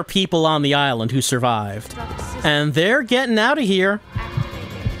were other people on the island who survived. And they're getting out of here.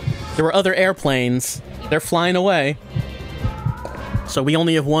 There were other airplanes. They're flying away. So we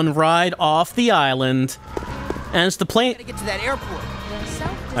only have one ride off the island. And it's the plane... Gotta get to that airport.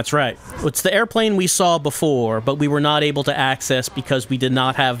 That's right. It's the airplane we saw before, but we were not able to access because we did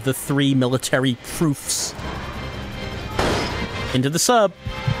not have the 3 military proofs. Into the sub.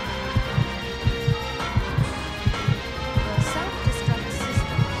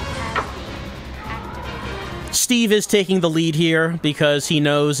 Steve is taking the lead here because he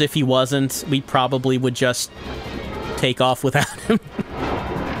knows if he wasn't, we probably would just take off without him.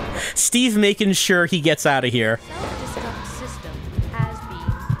 Steve making sure he gets out of here. Self-destruct system has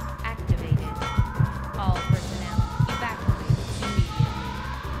been activated. All personnel evacuate immediately.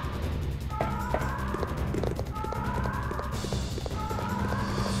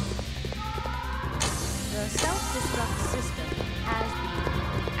 The self-destruct system has been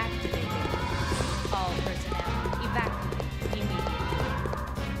activated. All personnel evacuate immediately.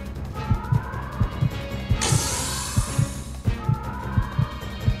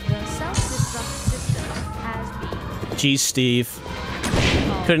 The self-destruct system has been... Jeez, Steve.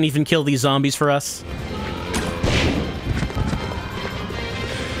 Couldn't even kill these zombies for us. The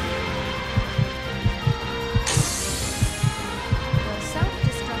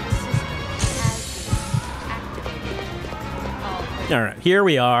self-destruct system has been activated. All personnel... Alright, here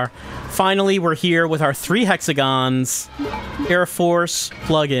we are. Finally, we're here with our 3 hexagons. Air Force,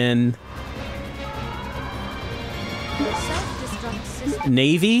 plug in. The self-destruct system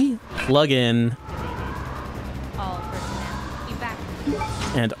Navy, plug in. all personnel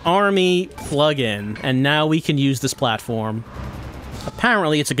evacuate. And Army, plug in. And now we can use this platform.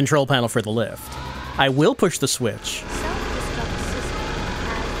 Apparently, it's a control panel for the lift. I will push the switch. Self-destruct system has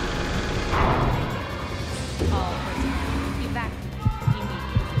been activated. All personnel evacuate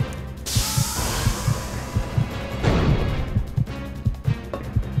immediately.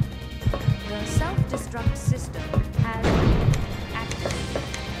 The self-destruct system has been activated.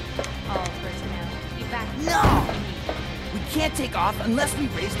 All personnel can't take off unless we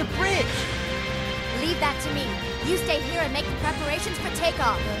raise the bridge. Leave that to me. You stay here and make the preparations for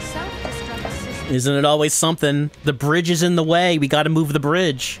takeoff. The self-destruct system Isn't it always something? The bridge is in the way. We gotta move the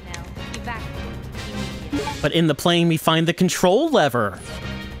bridge. now evacuate immediately. But in the plane, we find the control lever.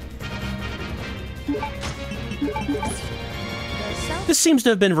 The This seems to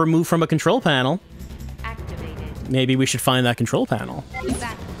have been removed from a control panel. self-activated. Maybe we should find that control panel.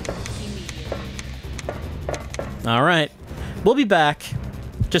 Evacuate immediately. Alright. We'll be back.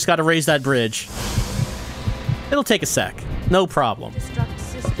 Just gotta raise that bridge. It'll take a sec. No problem. Destruct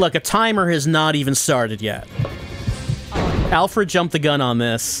system. Look, a timer has not even started yet. Alfred jumped the gun on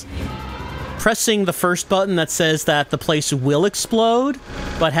this. Pressing the first button that says that the place will explode,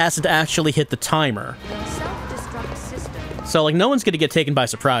 but hasn't actually hit the timer. The self-destruct system. So, like, no one's gonna get taken by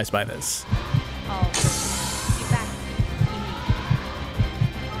surprise by this. All evacuate immediately.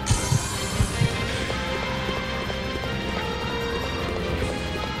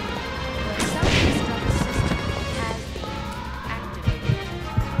 The self-destruct system has been activated.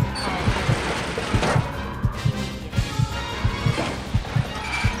 All immediately.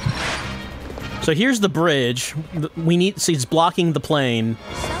 So here's the bridge. We need, see, it's blocking the plane.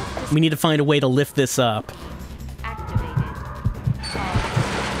 Self-destruct We need to find a way to lift this up. activated. All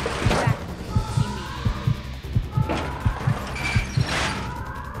evacuate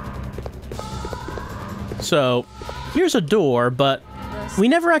immediately. So, here's a door, but we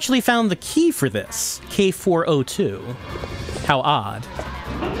never actually found the key for this. K402. How odd.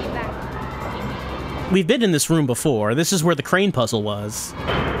 We've been in this room before. This is where the crane puzzle was.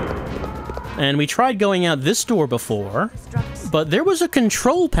 And we tried going out this door before, but there was a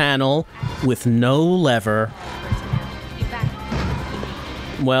control panel with no lever.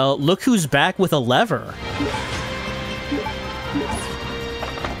 Well, look who's back with a lever.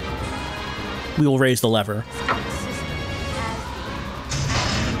 We will raise the lever.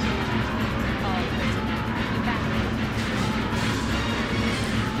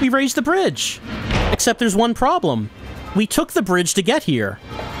 We raised the bridge. Except there's one problem. We took the bridge to get here.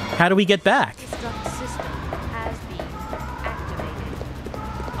 How do we get back? Destruct system has been activated.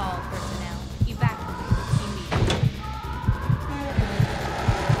 All personnel evacuate immediately.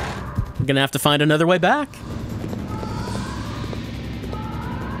 We're gonna have to find another way back.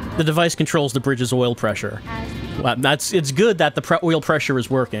 The device controls the bridge's oil pressure. Well, it's good that the oil pressure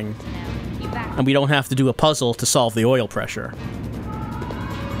is working, and we don't have to do a puzzle to solve the oil pressure.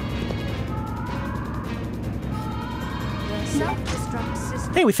 The self-destruct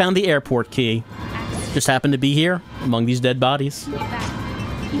system Hey, we found the airport key. Just happened to be here, among these dead bodies.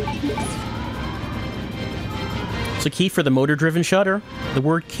 It's a key for the motor-driven shutter. The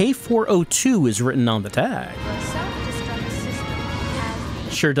word K402 is written on the tag. The self-destruct system has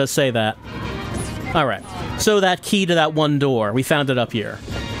been Sure does say that. Alright, so that key to that one door, we found it up here.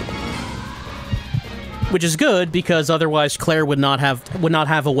 Which is good, because otherwise Claire would not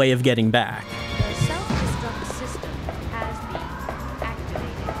have a way of getting back. The self-destruct system has been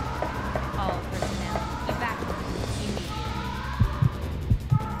activated. All personnel evacuate immediately.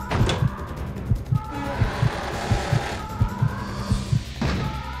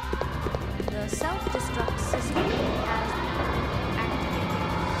 The self-destruct system has been activated.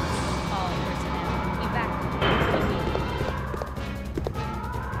 All personnel evacuate immediately.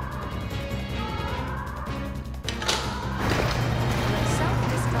 The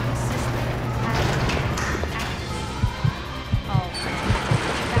self-destruct system has been activated. All personnel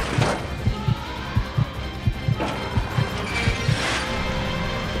evacuate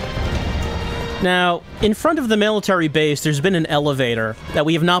immediately. Now, in front of the military base, there's been an elevator that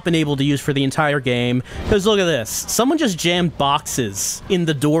we have not been able to use for the entire game. Because look at this. Someone just jammed boxes in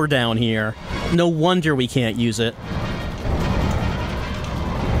the door down here. No wonder we can't use it. The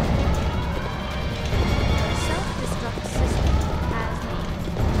self-destruct system has been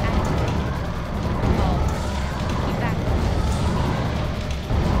activated. All personnel evacuate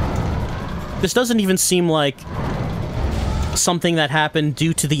immediately. This doesn't even seem like something that happened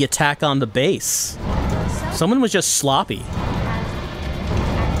due to the attack on the base. The Someone was just sloppy. has been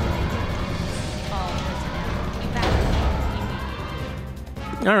activated. All personnel evacuate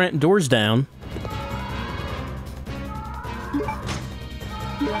immediately. Alright, door's down.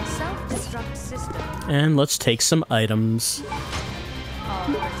 The self-destruct system. And let's take some items. All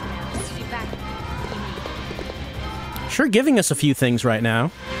personnel evacuate immediately. Sure giving us a few things right now.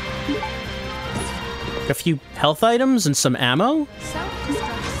 A few health items and some ammo.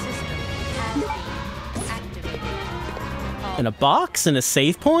 Self-destruct system has been activated. All And a box and a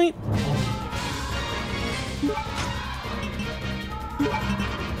save point.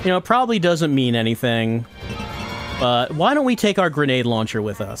 You know, it probably doesn't mean anything. But why don't we take our grenade launcher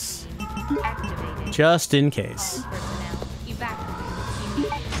with us? Activated. Just in case. All personnel evacuate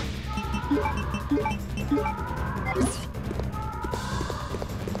immediately.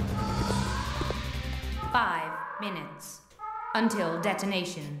 5 minutes until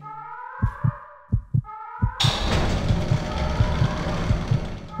detonation.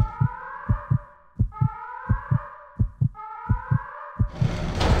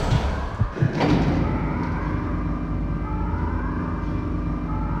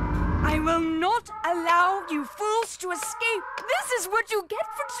 I will not allow you fools to escape. This is what you get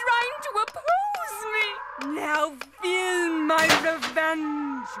for trying to oppose me. Now feel my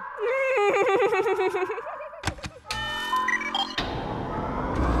revenge.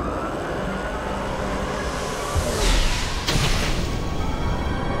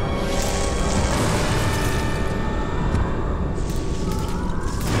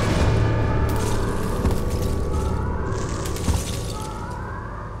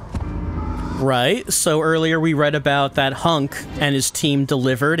 Right, so earlier we read about that hunk and his team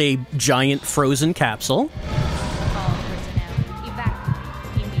delivered a giant frozen capsule. All personnel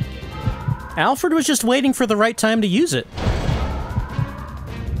evacuate immediately. Alfred was just waiting for the right time to use it. The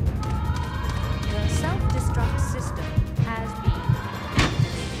self-destruct system has been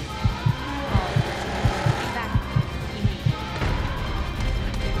activated. All personnel evacuate immediately.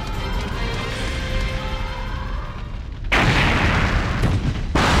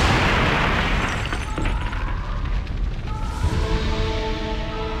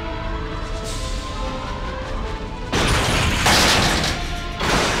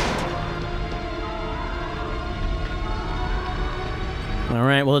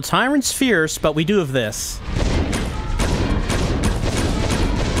 Alright, well the tyrant's fierce, but we do have this.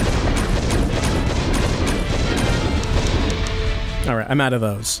 Alright, I'm out of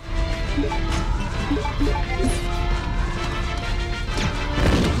those.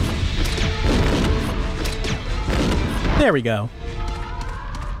 There we go.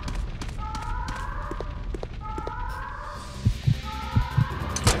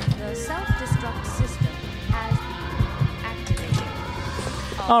 The self-destruct system has been activated.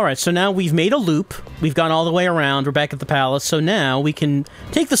 Alright, so now we've made a loop. We've gone all the way around. We're back at the palace. So now we can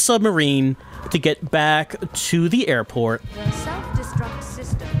take the submarine to get back to the airport. The self-destruct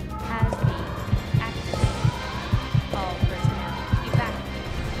system has been activated. All personnel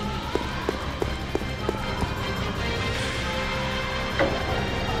evacuate immediately.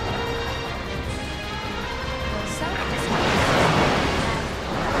 The self-destruct system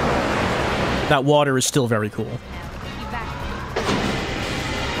has That water is still very cool. been evacuated.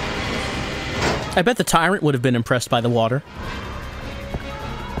 I bet the tyrant would have been impressed by the water.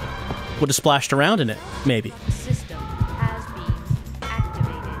 Would have splashed around in it, maybe. System has been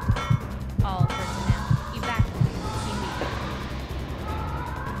activated. All personnel evacuate immediately.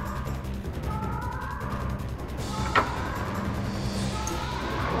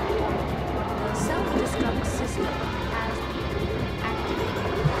 The self-destruct system has been activated.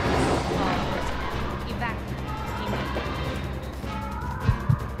 All personnel evacuate immediately.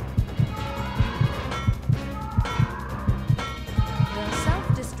 The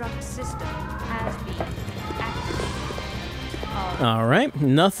self-destruct system has been activated. All Alright,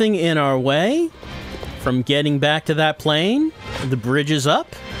 nothing in our way from getting back to that plane. The bridge is up.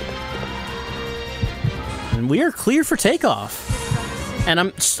 And we are clear for takeoff. And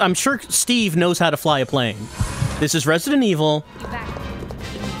I'm sure Steve knows how to fly a plane. This is Resident Evil.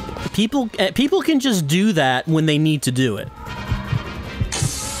 evacuate. People can just do that when they need to do it. The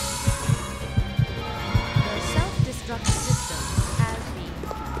self-destruct system has been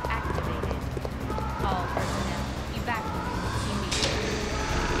activated. All personnel evacuate immediately.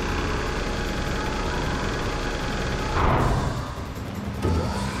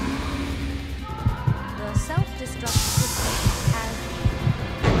 The self-destruct system has been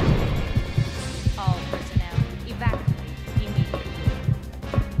activated. All personnel evacuate immediately.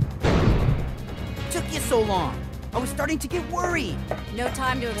 Took you so long. I was starting to get worried. No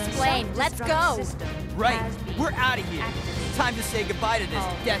time to The explain. Let's self-destruct go. system Right, has been we're out of here. activated. Time to say goodbye to this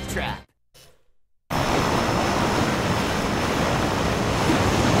All death trap.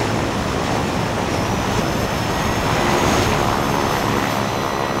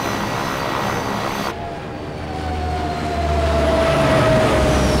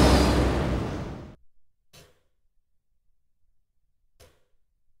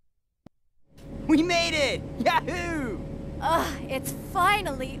 We made it! Yahoo! Ugh, it's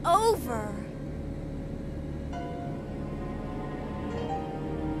finally over.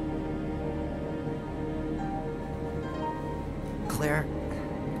 Claire,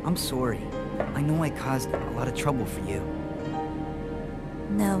 I'm sorry. I know I caused a lot of trouble for you.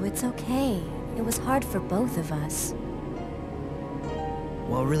 No, it's okay. It was hard for both of us.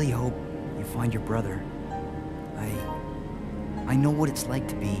 Well, I really hope you find your brother. I know what it's like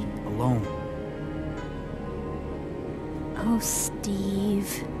to be alone. Oh, Steve.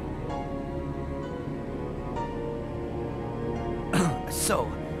 So,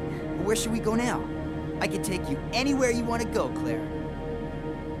 where should we go now? I can take you anywhere you want to go, Claire.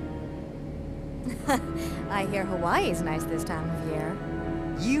 I hear Hawaii's nice this time of year.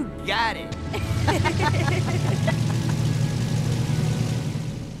 You got it!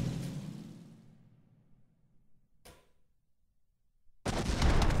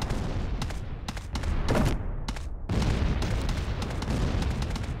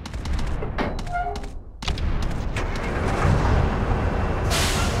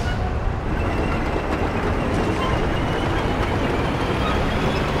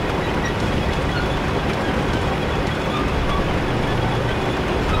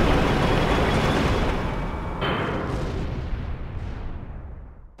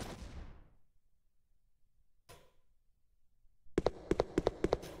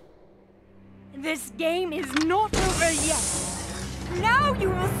 This game is not over yet. Now you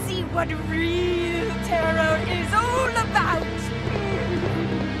will see what real terror is all about.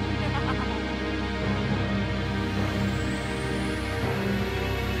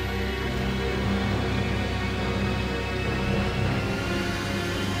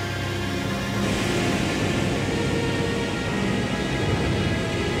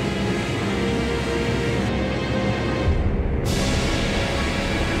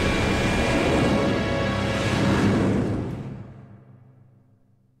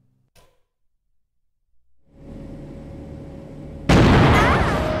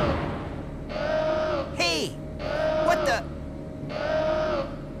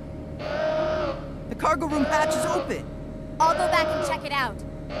 cargo room hatch is open. I'll go back and check it out.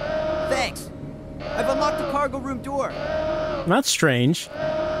 Thanks. I've unlocked the cargo room door. That's strange.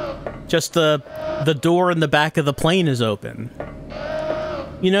 Just the door in the back of the plane is open.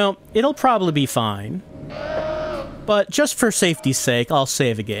 You know, it'll probably be fine. But just for safety's sake, I'll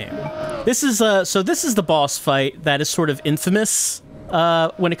save a game. This is so this is the boss fight that is sort of infamous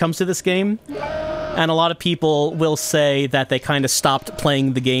when it comes to this game. And a lot of people will say that they kind of stopped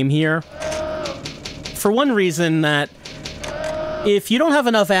playing the game here. For one reason, that if you don't have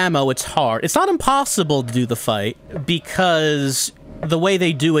enough ammo, it's hard. It's not impossible to do the fight, because the way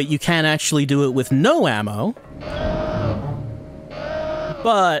they do it, you can actually do it with no ammo.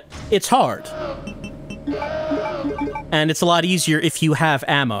 But it's hard. And it's a lot easier if you have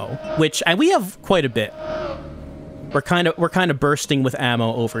ammo, which, and we have quite a bit. We're kind of bursting with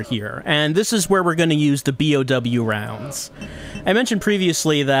ammo over here, and this is where we're going to use the BOW rounds. I mentioned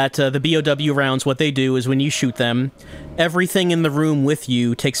previously that the BOW rounds, what they do is when you shoot them, everything in the room with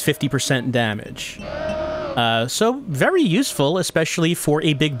you takes 50% damage. So very useful, especially for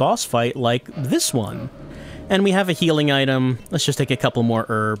a big boss fight like this one. And we have a healing item. Let's just take a couple more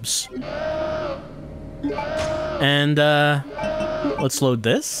herbs. And let's load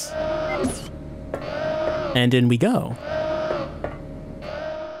this. And in we go.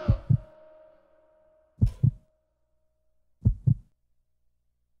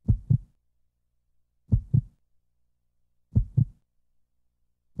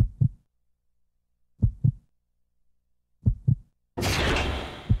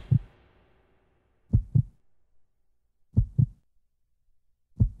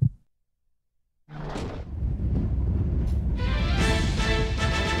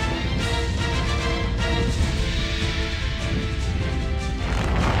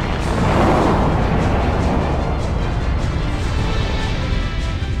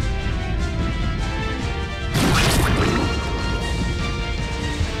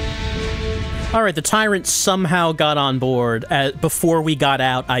 Alright, the Tyrant somehow got on board before we got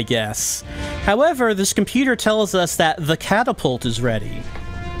out, I guess. However, this computer tells us that the catapult is ready.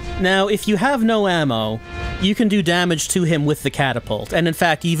 Now, if you have no ammo, you can do damage to him with the catapult. And in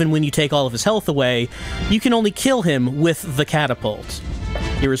fact, even when you take all of his health away, you can only kill him with the catapult.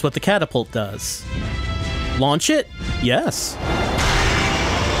 Here is what the catapult does. Launch it? Yes.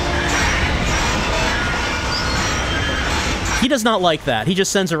 He does not like that. He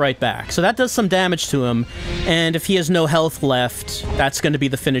just sends it right back. So that does some damage to him, and if he has no health left, that's going to be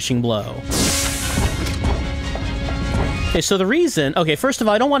the finishing blow. Okay, so the reason... Okay, first of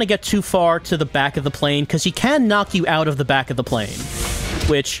all, I don't want to get too far to the back of the plane, because he can knock you out of the back of the plane.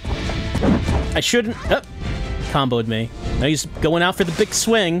 Which... I shouldn't... Oh, comboed me. Now he's going out for the big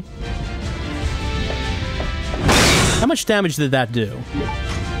swing. How much damage did that do?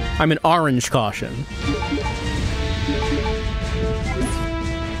 I'm an orange caution.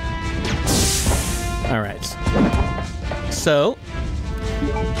 Alright. So,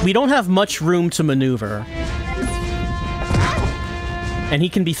 we don't have much room to maneuver. And he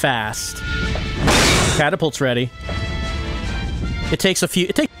can be fast. Catapult's ready. It takes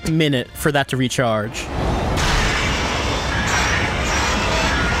a minute for that to recharge.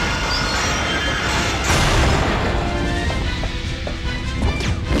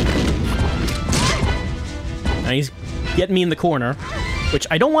 Now he's getting me in the corner, which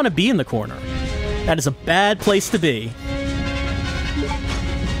I don't want to be in the corner. That is a bad place to be.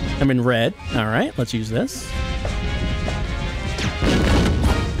 I'm in red. Alright, let's use this.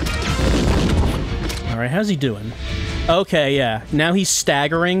 Alright, how's he doing? Okay, yeah. Now he's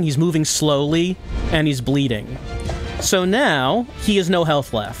staggering, he's moving slowly, and he's bleeding. So now, he has no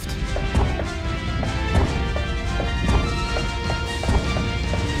health left.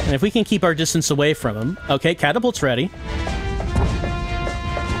 And if we can keep our distance away from him... Okay, catapult's ready.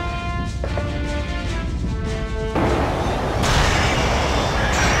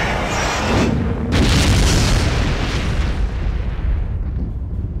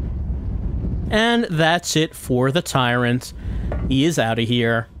 And that's it for the Tyrant. He is out of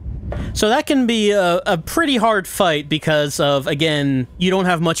here. So that can be a pretty hard fight because of, again, you don't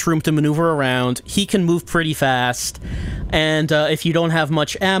have much room to maneuver around. He can move pretty fast. And if you don't have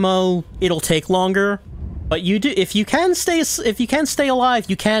much ammo, it'll take longer. But you do, if you can stay alive,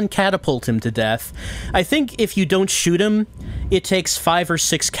 you can catapult him to death. I think if you don't shoot him, it takes 5 or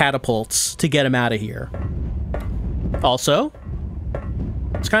 6 catapults to get him out of here. Also,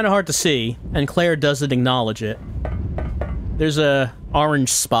 it's kind of hard to see, and Claire doesn't acknowledge it. There's a orange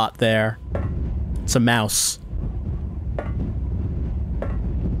spot there. It's a mouse.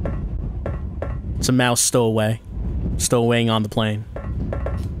 It's a mouse stowaway. Stowawaying on the plane.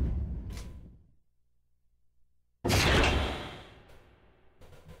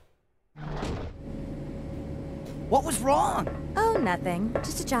 What was wrong? Oh, nothing.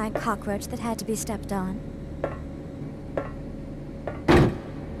 Just a giant cockroach that had to be stepped on.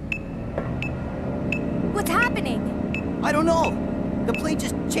 What's happening? I don't know. The plane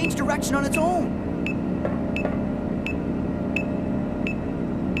just changed direction on its own.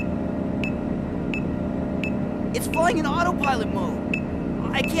 It's flying in autopilot mode.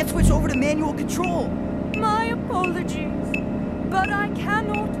 I can't switch over to manual control. My apologies, but I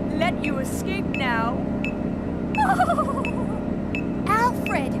cannot let you escape now.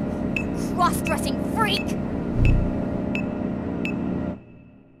 Alfred! You cross-dressing freak!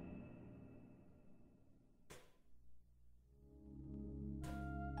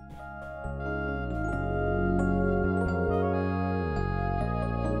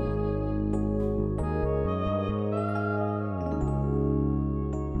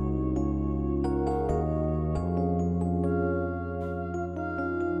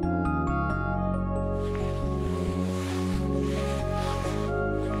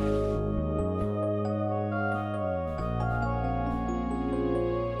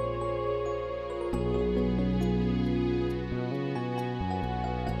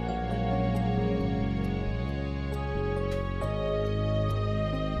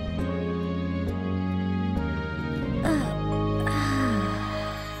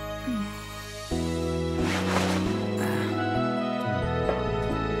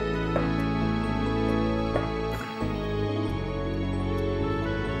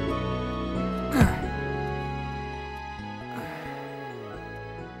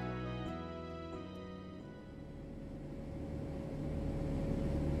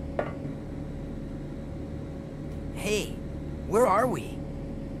 Hey, where are we?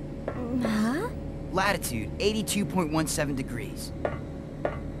 Huh? Latitude, 82.17 degrees.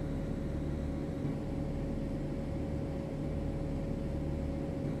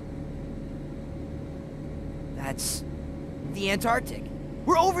 That's the Antarctic.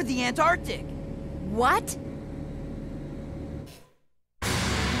 We're over the Antarctic! What?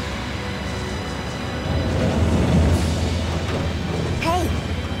 Hey,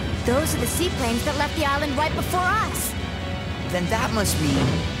 those are the seaplanes that left the island right before us. Then that must mean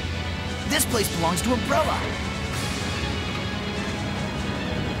this place belongs to Umbrella.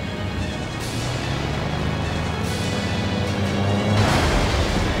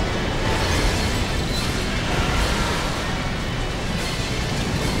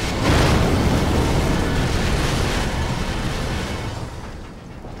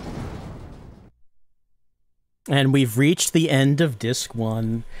 And we've reached the end of Disc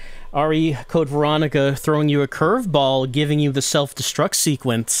 1. RE Code Veronica throwing you a curveball, giving you the self-destruct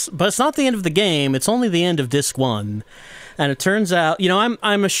sequence. But it's not the end of the game, it's only the end of Disc 1. And it turns out, you know,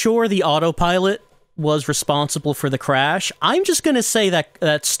 I'm sure the autopilot was responsible for the crash. I'm just going to say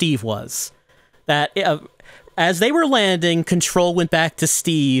that Steve was. That as they were landing, control went back to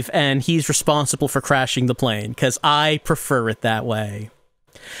Steve, and he's responsible for crashing the plane, because I prefer it that way.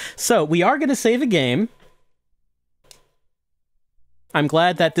 So, we are going to save a game. I'm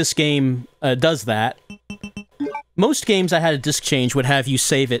glad that this game does that. Most games that had a disc change would have you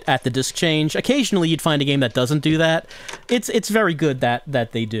save it at the disc change. Occasionally, you'd find a game that doesn't do that. It's very good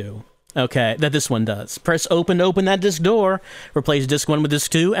that they do. Okay, that this one does. Press open to open that disc door. Replace disc 1 with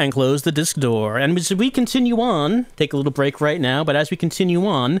disc 2 and close the disc door. And as we continue on, take a little break right now, but as we continue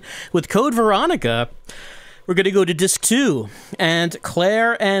on with Code Veronica, we're going to go to disc 2. And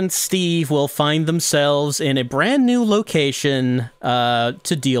Claire and Steve will find themselves in a brand new location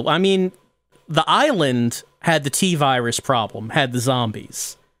to deal. I mean, the island had the T-virus problem, had the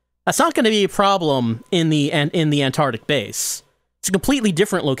zombies. That's not going to be a problem in the Antarctic base. It's a completely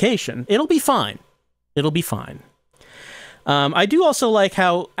different location. It'll be fine. It'll be fine. I do also like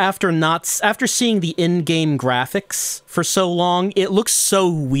how after seeing the in-game graphics for so long, it looks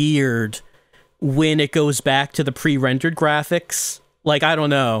so weird when it goes back to the pre-rendered graphics. Like, I don't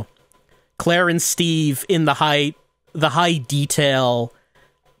know, Claire and Steve in the high detail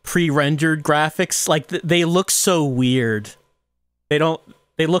pre-rendered graphics, like they look so weird. They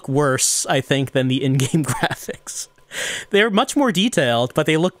look worse, I think, than the in-game graphics. They're much more detailed, but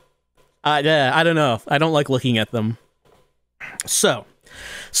they look... I don't know. I don't like looking at them. So,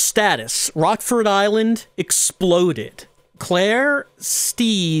 status. Rockford Island exploded. Claire,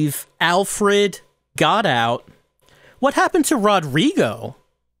 Steve, Alfred got out. What happened to Rodrigo?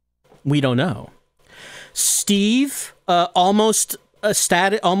 We don't know. Steve, almost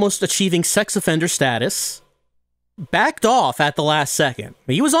achieving sex offender status, backed off at the last second.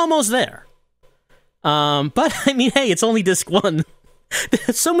 He was almost there. But, I mean, hey, it's only disc 1.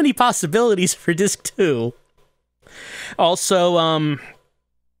 There's so many possibilities for disc 2. Also,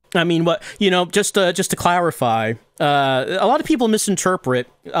 I mean, just to clarify, a lot of people misinterpret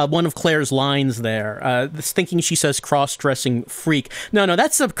one of Claire's lines there, thinking she says cross-dressing freak. No,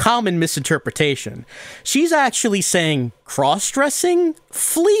 that's a common misinterpretation. She's actually saying cross-dressing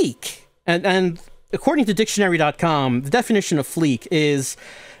fleek. And according to dictionary.com, the definition of fleek is...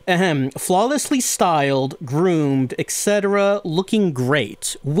 flawlessly styled, groomed, etc., looking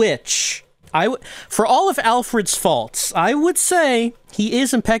great, which, for all of Alfred's faults, I would say he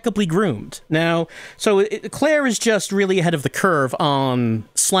is impeccably groomed. Now, so Claire is just really ahead of the curve on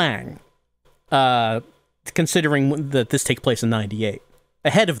slang, considering that this takes place in 98.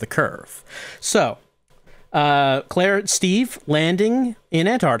 Ahead of the curve. So, Claire and Steve landing in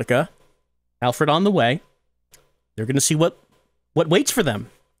Antarctica, Alfred on the way. They're going to see what waits for them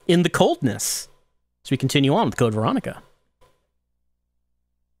in the coldness. So we continue on with Code Veronica.